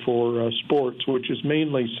Africa for sports, which is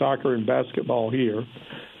mainly soccer and basketball here.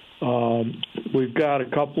 We've got a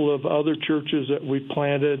couple of other churches that we've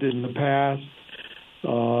planted in the past.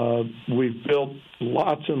 We've built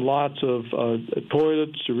lots and lots of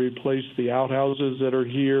toilets to replace the outhouses that are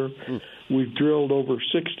here. We've drilled over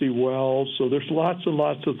 60 wells. So there's lots and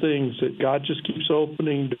lots of things that God just keeps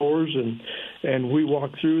opening doors, and we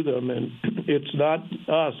walk through them. And it's not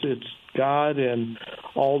us, it's God and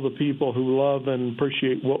all the people who love and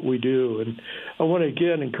appreciate what we do. And I want to,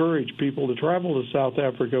 again, encourage people to travel to South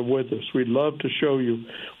Africa with us. We'd love to show you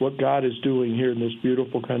what God is doing here in this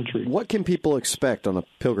beautiful country. What can people expect on a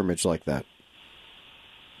pilgrimage like that?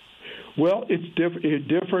 Well, it's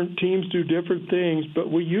different teams do different things,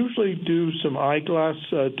 but we usually do some eyeglass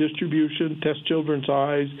distribution, test children's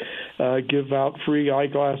eyes, give out free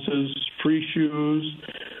eyeglasses, free shoes.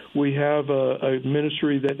 We have a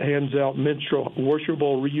ministry that hands out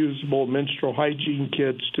washable, reusable menstrual hygiene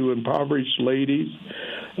kits to impoverished ladies.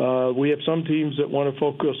 We have some teams that want to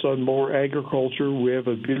focus on more agriculture. We have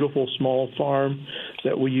a beautiful small farm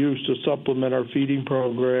that we use to supplement our feeding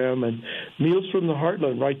program. And Meals from the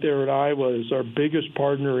Heartland right there in Iowa is our biggest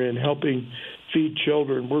partner in helping feed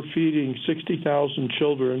children. We're feeding 60,000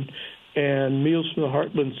 children, and Meals from the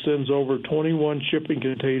Heartland sends over 21 shipping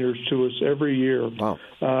containers to us every year. Wow.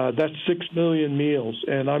 That's 6 million meals,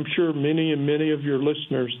 and I'm sure many of your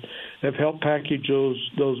listeners have helped package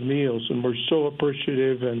those meals, and we're so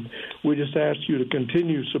appreciative, and we just ask you to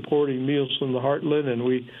continue supporting Meals from the Heartland, and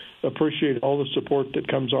we appreciate all the support that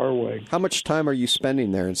comes our way. How much time are you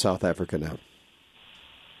spending there in South Africa now?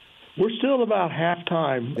 We're still about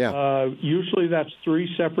half-time. Yeah. Usually that's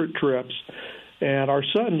 3 separate trips. And our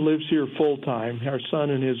son lives here full-time, our son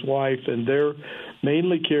and his wife, and they're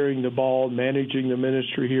mainly carrying the ball, managing the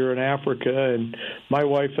ministry here in Africa. And my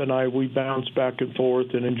wife and I, we bounce back and forth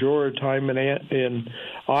and enjoy our time in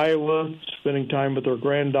Iowa, spending time with our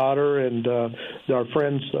granddaughter and our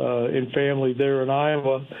friends and family there in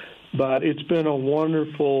Iowa. But it's been a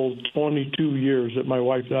wonderful 22 years that my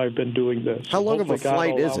wife and I have been doing this. How long of a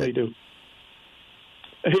flight is it?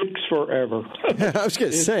 It's forever. I was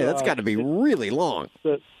going to say, that's got to be really long.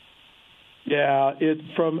 Yeah, it's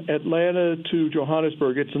from Atlanta to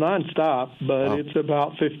Johannesburg. It's nonstop, but It's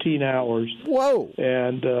about 15 hours. Whoa!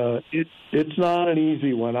 And it's not an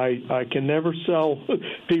easy one. I can never sell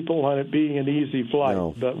people on it being an easy flight.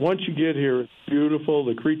 No. But once you get here, it's beautiful.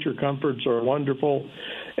 The creature comforts are wonderful.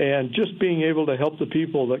 And just being able to help the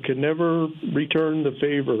people that can never return the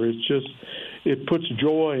favor, it puts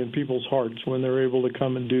joy in people's hearts when they're able to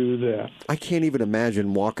come and do that. I can't even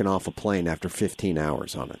imagine walking off a plane after 15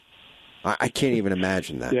 hours on it. I can't even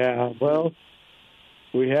imagine that. Yeah, well,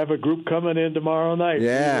 we have a group coming in tomorrow night.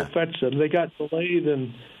 Yeah. We'll fetch them. They got delayed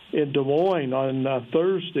in Des Moines on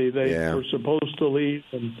Thursday. They were supposed to leave,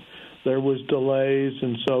 and there was delays,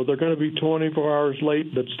 and so they're going to be 24 hours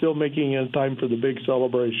late, but still making it in time for the big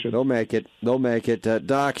celebration. They'll make it.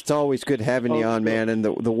 Doc, it's always good having you on, man, and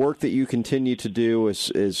the work that you continue to do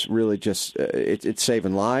is really just, it's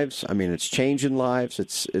saving lives. I mean, it's changing lives.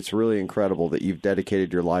 It's really incredible that you've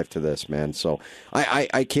dedicated your life to this, man. So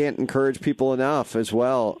I can't encourage people enough as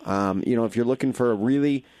well. If you're looking for a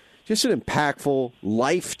really, just an impactful,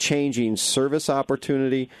 life-changing service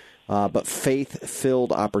opportunity, but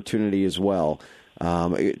faith-filled opportunity as well.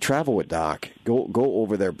 travel with Doc. Go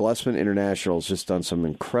over there. Blessman International has just done some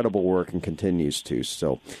incredible work and continues to.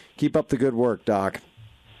 So keep up the good work, Doc.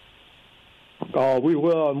 Oh, we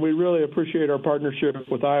will, and we really appreciate our partnership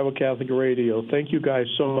with Iowa Catholic Radio. Thank you guys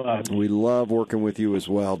so much. We love working with you as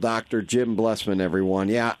well. Dr. Jim Blessman, everyone.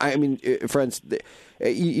 Yeah, I mean, friends,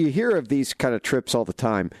 you hear of these kind of trips all the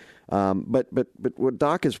time, but what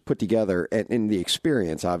Doc has put together, and in the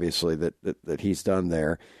experience, obviously, that he's done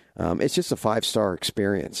there, it's just a 5-star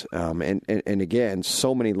experience. And again,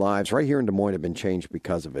 so many lives right here in Des Moines have been changed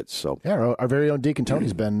because of it. So yeah, our very own Deacon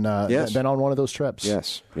Tony's been on one of those trips.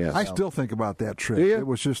 Yes. I still think about that trip. It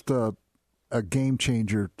was just a game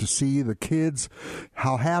changer to see the kids,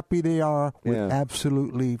 how happy they are with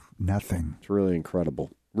absolutely nothing. It's really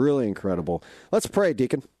incredible. Really incredible. Let's pray,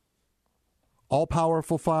 Deacon.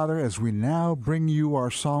 All-powerful Father, as we now bring you our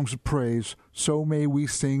songs of praise, so may we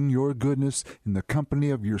sing your goodness in the company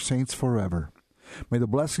of your saints forever. May the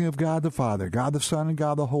blessing of God the Father, God the Son, and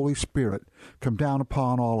God the Holy Spirit come down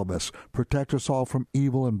upon all of us, protect us all from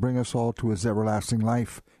evil, and bring us all to his everlasting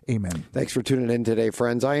life. Amen. Thanks for tuning in today,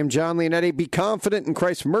 friends. I am John Leonetti. Be confident in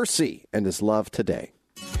Christ's mercy and his love today.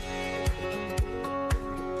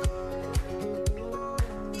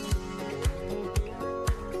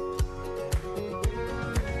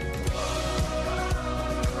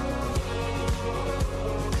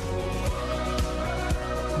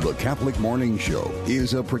 The Catholic Morning Show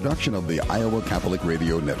is a production of the Iowa Catholic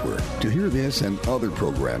Radio Network. To hear this and other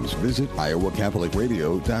programs, visit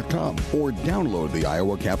iowacatholicradio.com or download the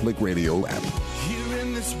Iowa Catholic Radio app. Here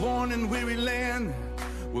in this worn and weary land,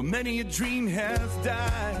 where many a dream has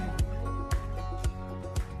died,